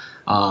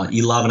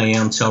 11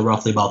 a.m. till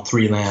roughly about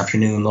 3 in the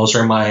afternoon. Those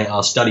are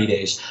my study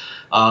days.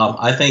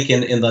 I think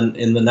in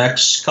the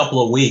next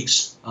couple of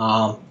weeks,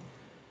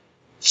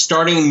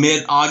 starting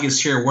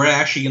mid-August here, we're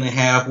actually going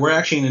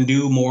to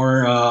do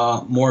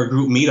more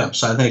group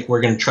meetups. I think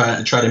we're going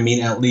to try to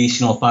meet at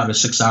least 5 to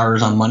 6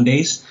 hours on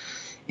Mondays,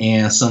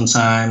 and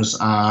sometimes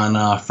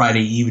on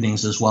Friday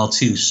evenings as well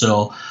too.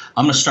 So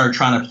I'm going to start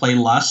trying to play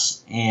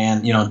less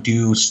and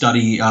do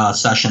study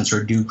sessions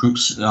or do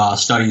groups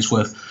studies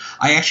with.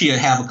 I actually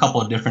have a couple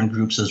of different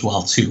groups as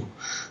well too.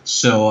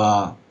 So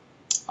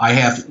I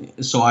have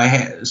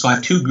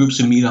 2 groups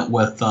to meet up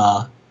with.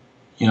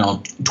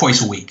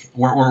 Twice a week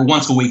or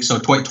once a week. So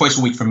twice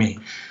a week for me.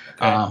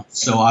 Okay.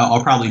 So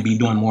I'll probably be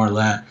doing more of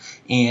that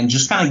and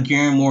just kind of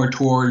gearing more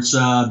towards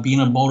being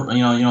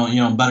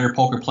a better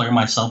poker player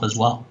myself as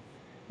well.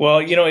 Well,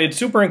 it's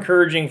super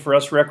encouraging for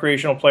us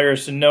recreational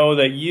players to know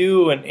that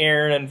you and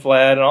Aaron and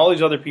Vlad and all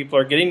these other people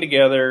are getting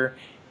together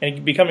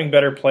and becoming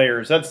better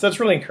players. That's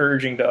really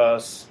encouraging to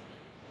us.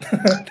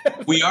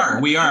 We are.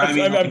 I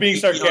mean, I'm being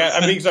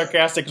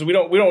sarcastic because we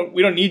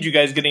don't need you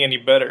guys getting any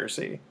better.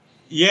 See.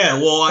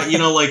 Yeah, well,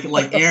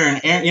 like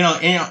Aaron,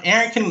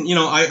 Aaron can,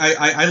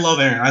 I love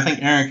Aaron. I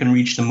think Aaron can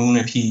reach the moon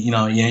if he,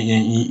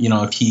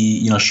 if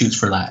he, shoots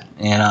for that.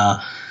 And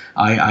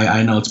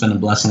I know it's been a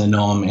blessing to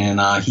know him,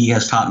 and he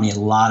has taught me a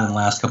lot in the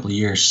last couple of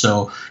years.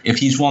 So if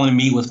he's willing to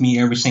meet with me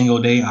every single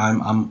day,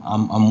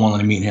 I'm willing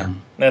to meet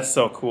him. That's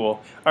so cool.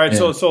 All right,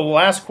 yeah. So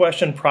last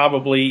question,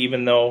 probably,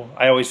 even though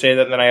I always say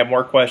that, and then I have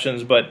more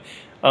questions, but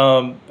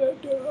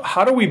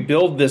how do we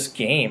build this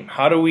game?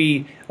 How do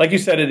we, like you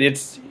said,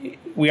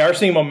 we are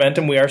seeing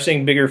momentum. We are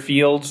seeing bigger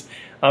fields.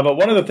 But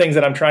one of the things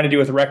that I'm trying to do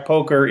with Rec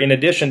Poker, in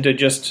addition to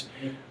just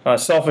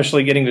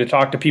selfishly getting to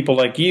talk to people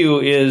like you,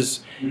 is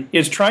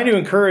trying to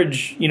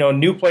encourage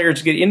new players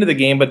to get into the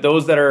game, but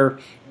those that are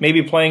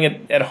maybe playing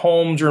at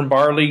homes or in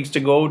bar leagues to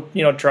go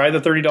try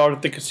the $30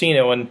 at the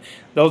casino, and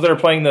those that are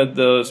playing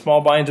the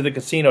small buy-ins at the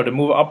casino to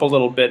move up a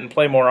little bit and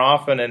play more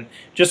often and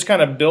just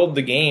kind of build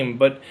the game.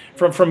 But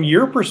from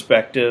your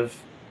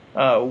perspective,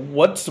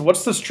 what's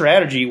the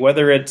strategy,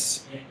 whether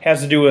it's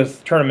has to do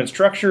with tournament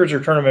structures or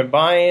tournament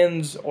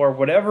buy-ins or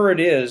whatever it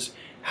is?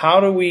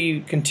 How do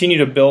we continue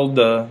to build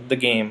the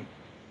game?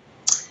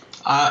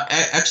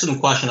 Excellent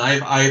question.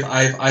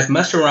 I've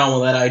messed around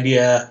with that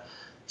idea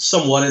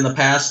somewhat in the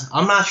past.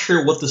 I'm not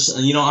sure what this.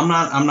 I'm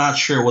not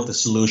sure what the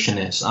solution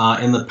is.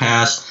 In the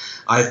past,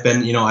 I've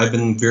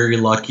been very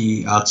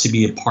lucky to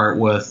be a part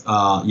with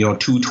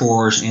 2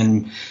 tours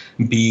and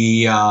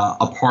be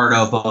a part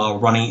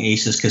of Running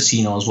Aces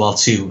Casino as well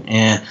too.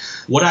 And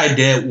what I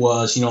did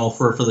was,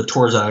 for the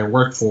tours that I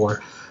worked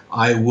for,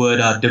 I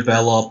would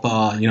develop,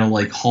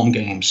 like home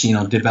games,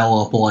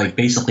 develop like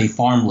basically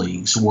farm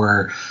leagues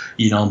where,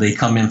 they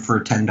come in for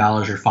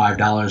 $10 or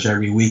 $5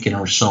 every weekend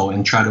or so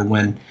and try to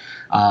win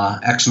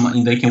X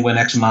money. They can win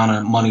X amount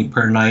of money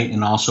per night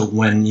and also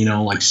win,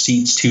 like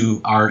seats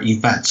to our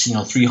events,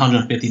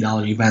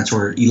 $350 events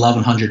or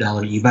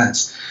 $1,100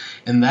 events.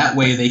 And that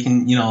way they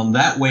can,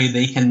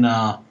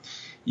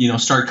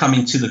 start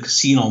coming to the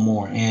casino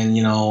more and,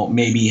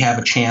 maybe have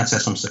a chance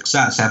at some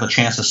success, have a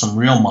chance at some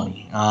real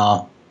money.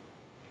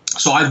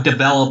 So I've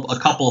developed a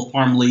couple of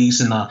farm leagues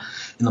in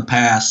the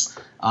past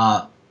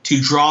to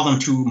draw them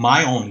to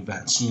my own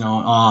events,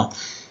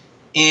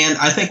 and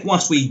I think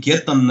once we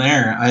get them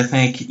there, I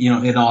think,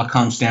 it all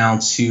comes down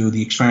to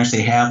the experience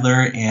they have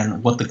there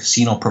and what the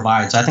casino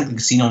provides. I think the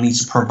casino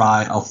needs to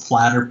provide a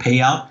flatter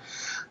payout.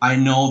 I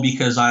know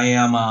because I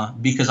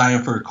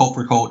am for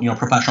quote,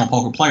 professional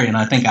poker player, and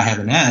I think I have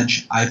an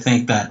edge. I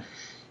think that,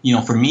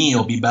 for me,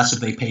 it'll be best if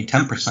they pay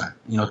 10%,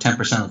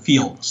 10% of the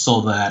field,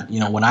 so that,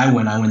 when I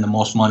win the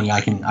most money I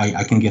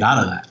can get out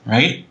of that,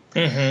 right?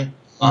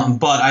 Mm-hmm.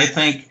 But I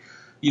think,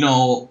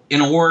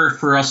 in order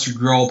for us to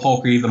grow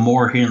poker even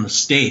more here in the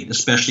state,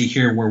 especially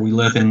here where we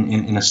live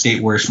in a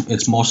state where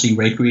it's mostly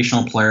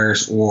recreational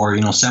players or,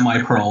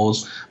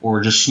 semi-pros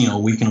or just,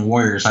 weekend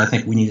warriors, I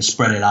think we need to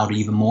spread it out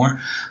even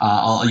more,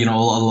 a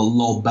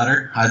little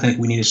better. I think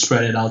we need to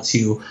spread it out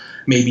to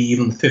maybe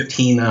even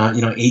 15,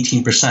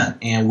 18%.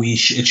 And it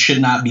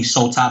should not be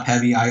so top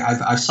heavy.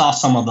 I saw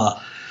some of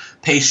the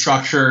pay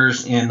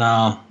structures in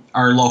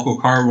our local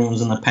card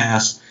rooms in the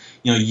past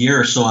year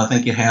or so. I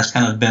think it has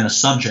kind of been a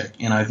subject,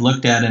 and I've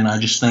looked at it and I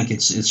just think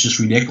it's just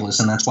ridiculous,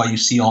 and that's why you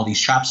see all these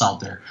shops out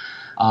there.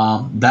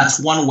 That's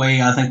one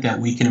way I think that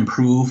we can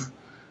improve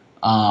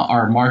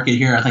our market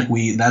here. I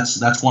think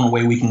that's one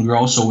way we can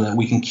grow so that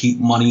we can keep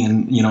money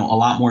in a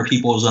lot more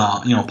people's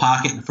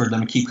pocket for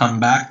them to keep coming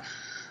back.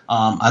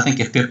 I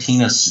think if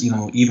 15 is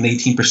even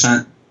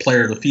 18%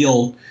 player of the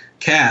field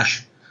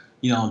cash,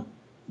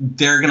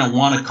 they're going to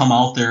want to come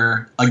out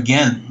there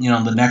again,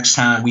 the next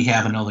time we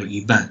have another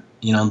event.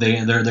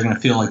 They're going to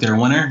feel like they're a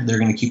winner. They're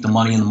going to keep the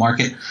money in the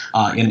market,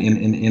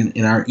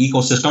 in our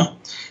ecosystem,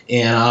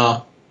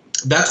 and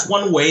that's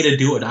one way to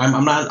do it.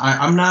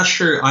 I'm not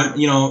sure.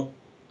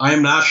 I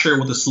am not sure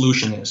what the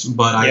solution is,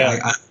 but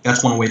I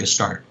that's one way to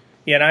start.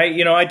 Yeah, and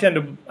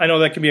I know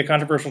that can be a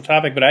controversial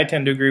topic, but I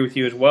tend to agree with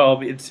you as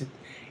well.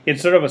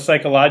 It's sort of a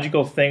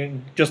psychological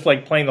thing, just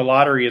like playing the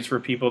lottery is for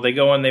people. They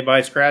go and they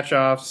buy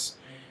scratch-offs,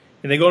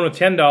 and they go in with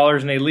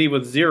 $10 and they leave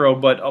with $0,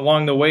 but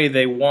along the way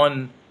they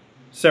won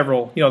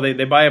several.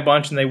 They buy a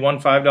bunch and they won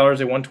 $5,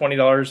 they won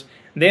 $20,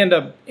 and they end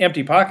up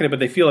empty-pocketed, but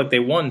they feel like they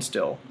won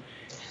still.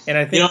 And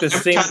I think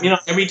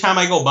every time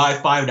I go buy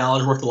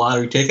 $5 worth of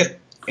lottery ticket,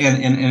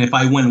 and if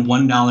I win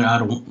 $1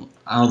 out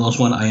of those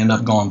one, I end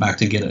up going back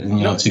to get it,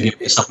 and to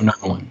get myself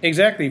another one.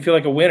 Exactly, you feel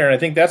like a winner, and I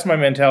think that's my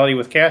mentality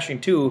with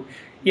cashing too.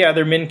 Yeah,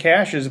 they're min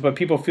cashes, but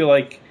people feel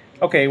like,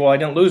 okay, well, I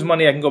didn't lose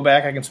money. I can go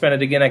back. I can spend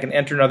it again. I can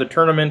enter another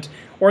tournament,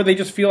 or they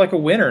just feel like a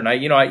winner.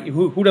 And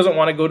who doesn't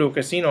want to go to a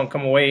casino and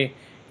come away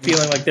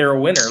feeling like they're a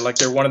winner, like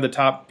they're one of the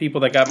top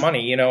people that got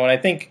money? And I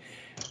think,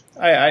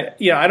 I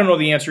don't know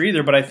the answer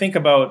either, but I think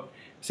about,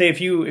 say, if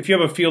you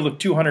have a field of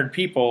 200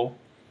 people,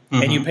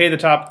 mm-hmm. and you pay the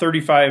top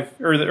 35,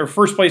 or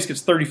first place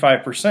gets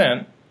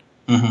 35%,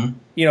 mm-hmm.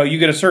 You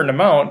get a certain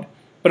amount.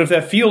 But if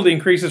that field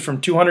increases from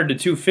 200 to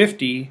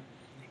 250,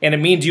 and it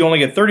means you only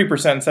get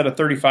 30% instead of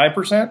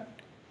 35%,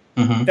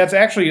 mm-hmm. that's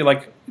actually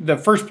like the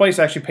first place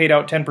actually paid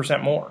out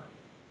 10% more.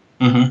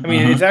 Mm-hmm. I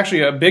mean, mm-hmm. it's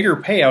actually a bigger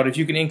payout if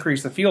you can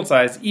increase the field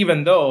size,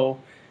 even though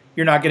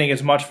you're not getting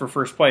as much for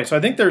first place. So I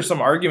think there's some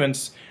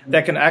arguments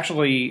that can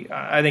actually,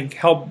 I think,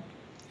 help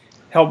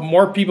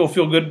more people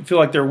feel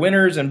like they're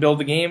winners and build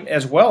the game,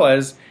 as well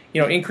as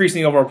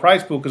increasing the overall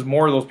prize pool because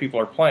more of those people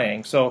are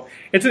playing. So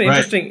it's an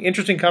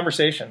interesting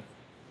conversation.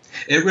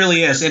 It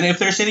really is. And if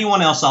there's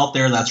anyone else out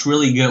there that's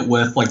really good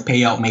with like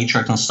payout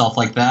matrix and stuff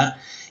like that,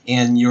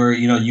 and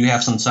you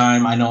have some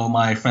time, I know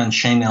my friend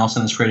Shane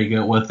Nelson is pretty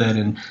good with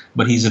it,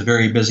 but he's a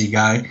very busy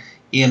guy.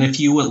 And if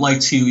you would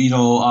like to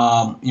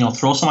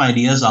throw some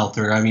ideas out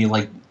there, I mean,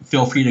 like,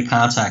 feel free to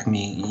contact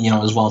me,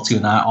 as well too,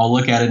 and I'll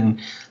look at it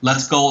and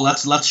let's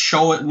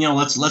show it,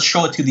 let's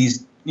show it to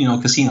these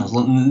casinos,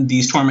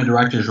 these tournament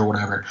directors or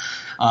whatever.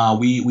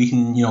 We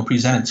can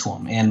present it to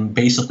them and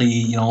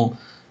basically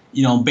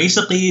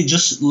basically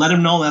just let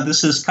them know that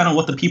this is kind of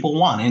what the people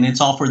want, and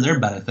it's all for their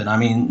benefit. I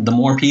mean, the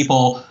more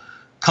people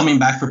coming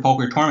back for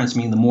poker tournaments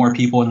mean the more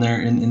people in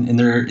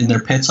their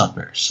pits up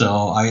there.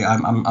 So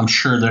I'm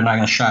sure they're not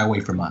going to shy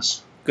away from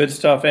us. Good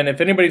stuff. And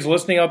if anybody's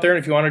listening out there, and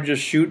if you want to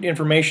just shoot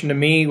information to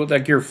me with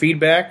like your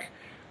feedback,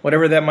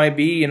 whatever that might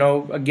be,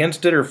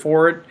 against it or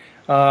for it,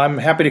 I'm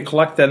happy to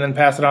collect that and then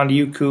pass it on to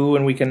you, Koo,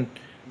 and we can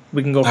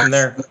go from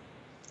there.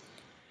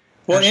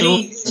 Well,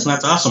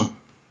 that's awesome.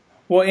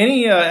 Well,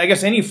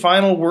 any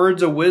final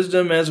words of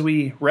wisdom as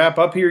we wrap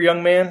up here,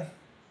 young man?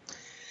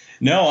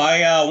 No,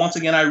 once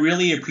again, I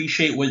really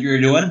appreciate what you're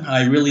doing.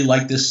 I really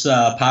like this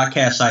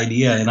podcast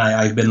idea, and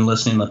I've been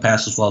listening in the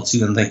past as well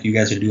too. And think you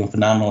guys are doing a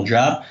phenomenal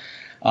job.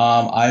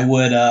 I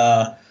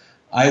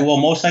will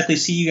most likely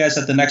see you guys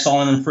at the next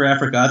All In for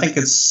Africa. I think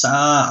it's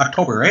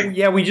October, right?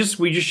 Yeah, we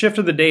just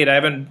shifted the date. I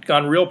haven't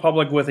gone real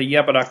public with it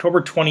yet, but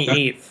October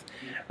 28th.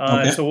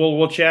 Okay. So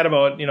we'll chat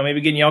about maybe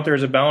getting you out there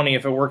as a bounty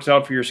if it works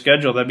out for your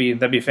schedule.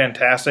 That'd be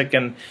fantastic.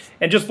 And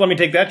just let me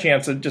take that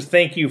chance to just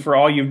thank you for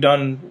all you've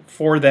done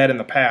for that in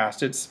the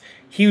past. It's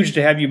huge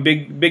to have you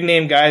big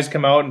name guys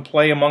come out and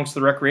play amongst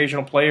the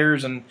recreational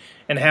players and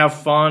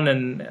have fun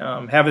and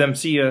have them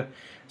see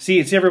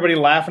everybody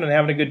laughing and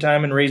having a good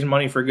time and raising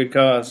money for a good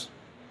cause.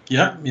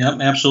 Yep,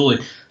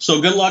 absolutely.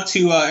 So good luck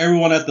to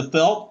everyone at the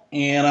Felt,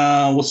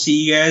 and we'll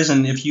see you guys.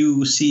 And if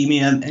you see me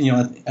at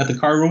the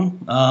card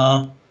room,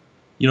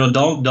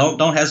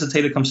 don't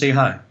hesitate to come say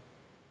hi.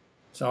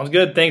 Sounds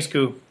good. Thanks,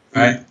 Koo.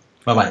 All right.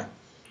 Bye-bye.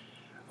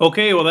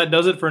 Okay, well, that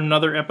does it for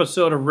another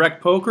episode of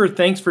Rec Poker.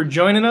 Thanks for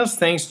joining us.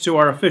 Thanks to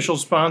our official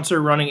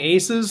sponsor, Running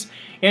Aces.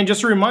 And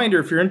just a reminder,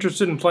 if you're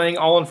interested in playing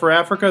All In for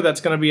Africa, that's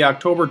going to be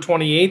October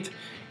 28th.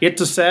 It's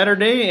a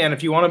Saturday, and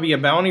if you want to be a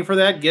bounty for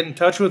that, get in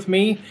touch with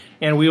me,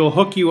 and we will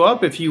hook you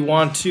up. If you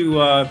want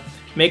to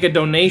make a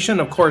donation,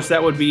 of course,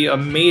 that would be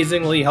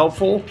amazingly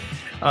helpful.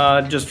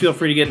 Just feel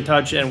free to get in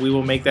touch, and we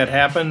will make that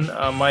happen.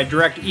 My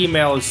direct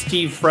email is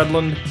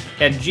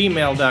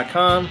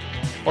stevefredland@gmail.com,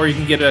 or you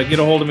can get a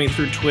hold of me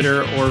through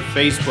Twitter or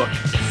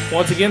Facebook.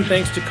 Once again,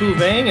 thanks to Koo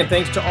Vang, and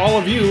thanks to all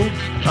of you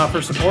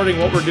for supporting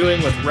what we're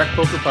doing with Rec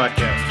Poker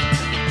Podcast.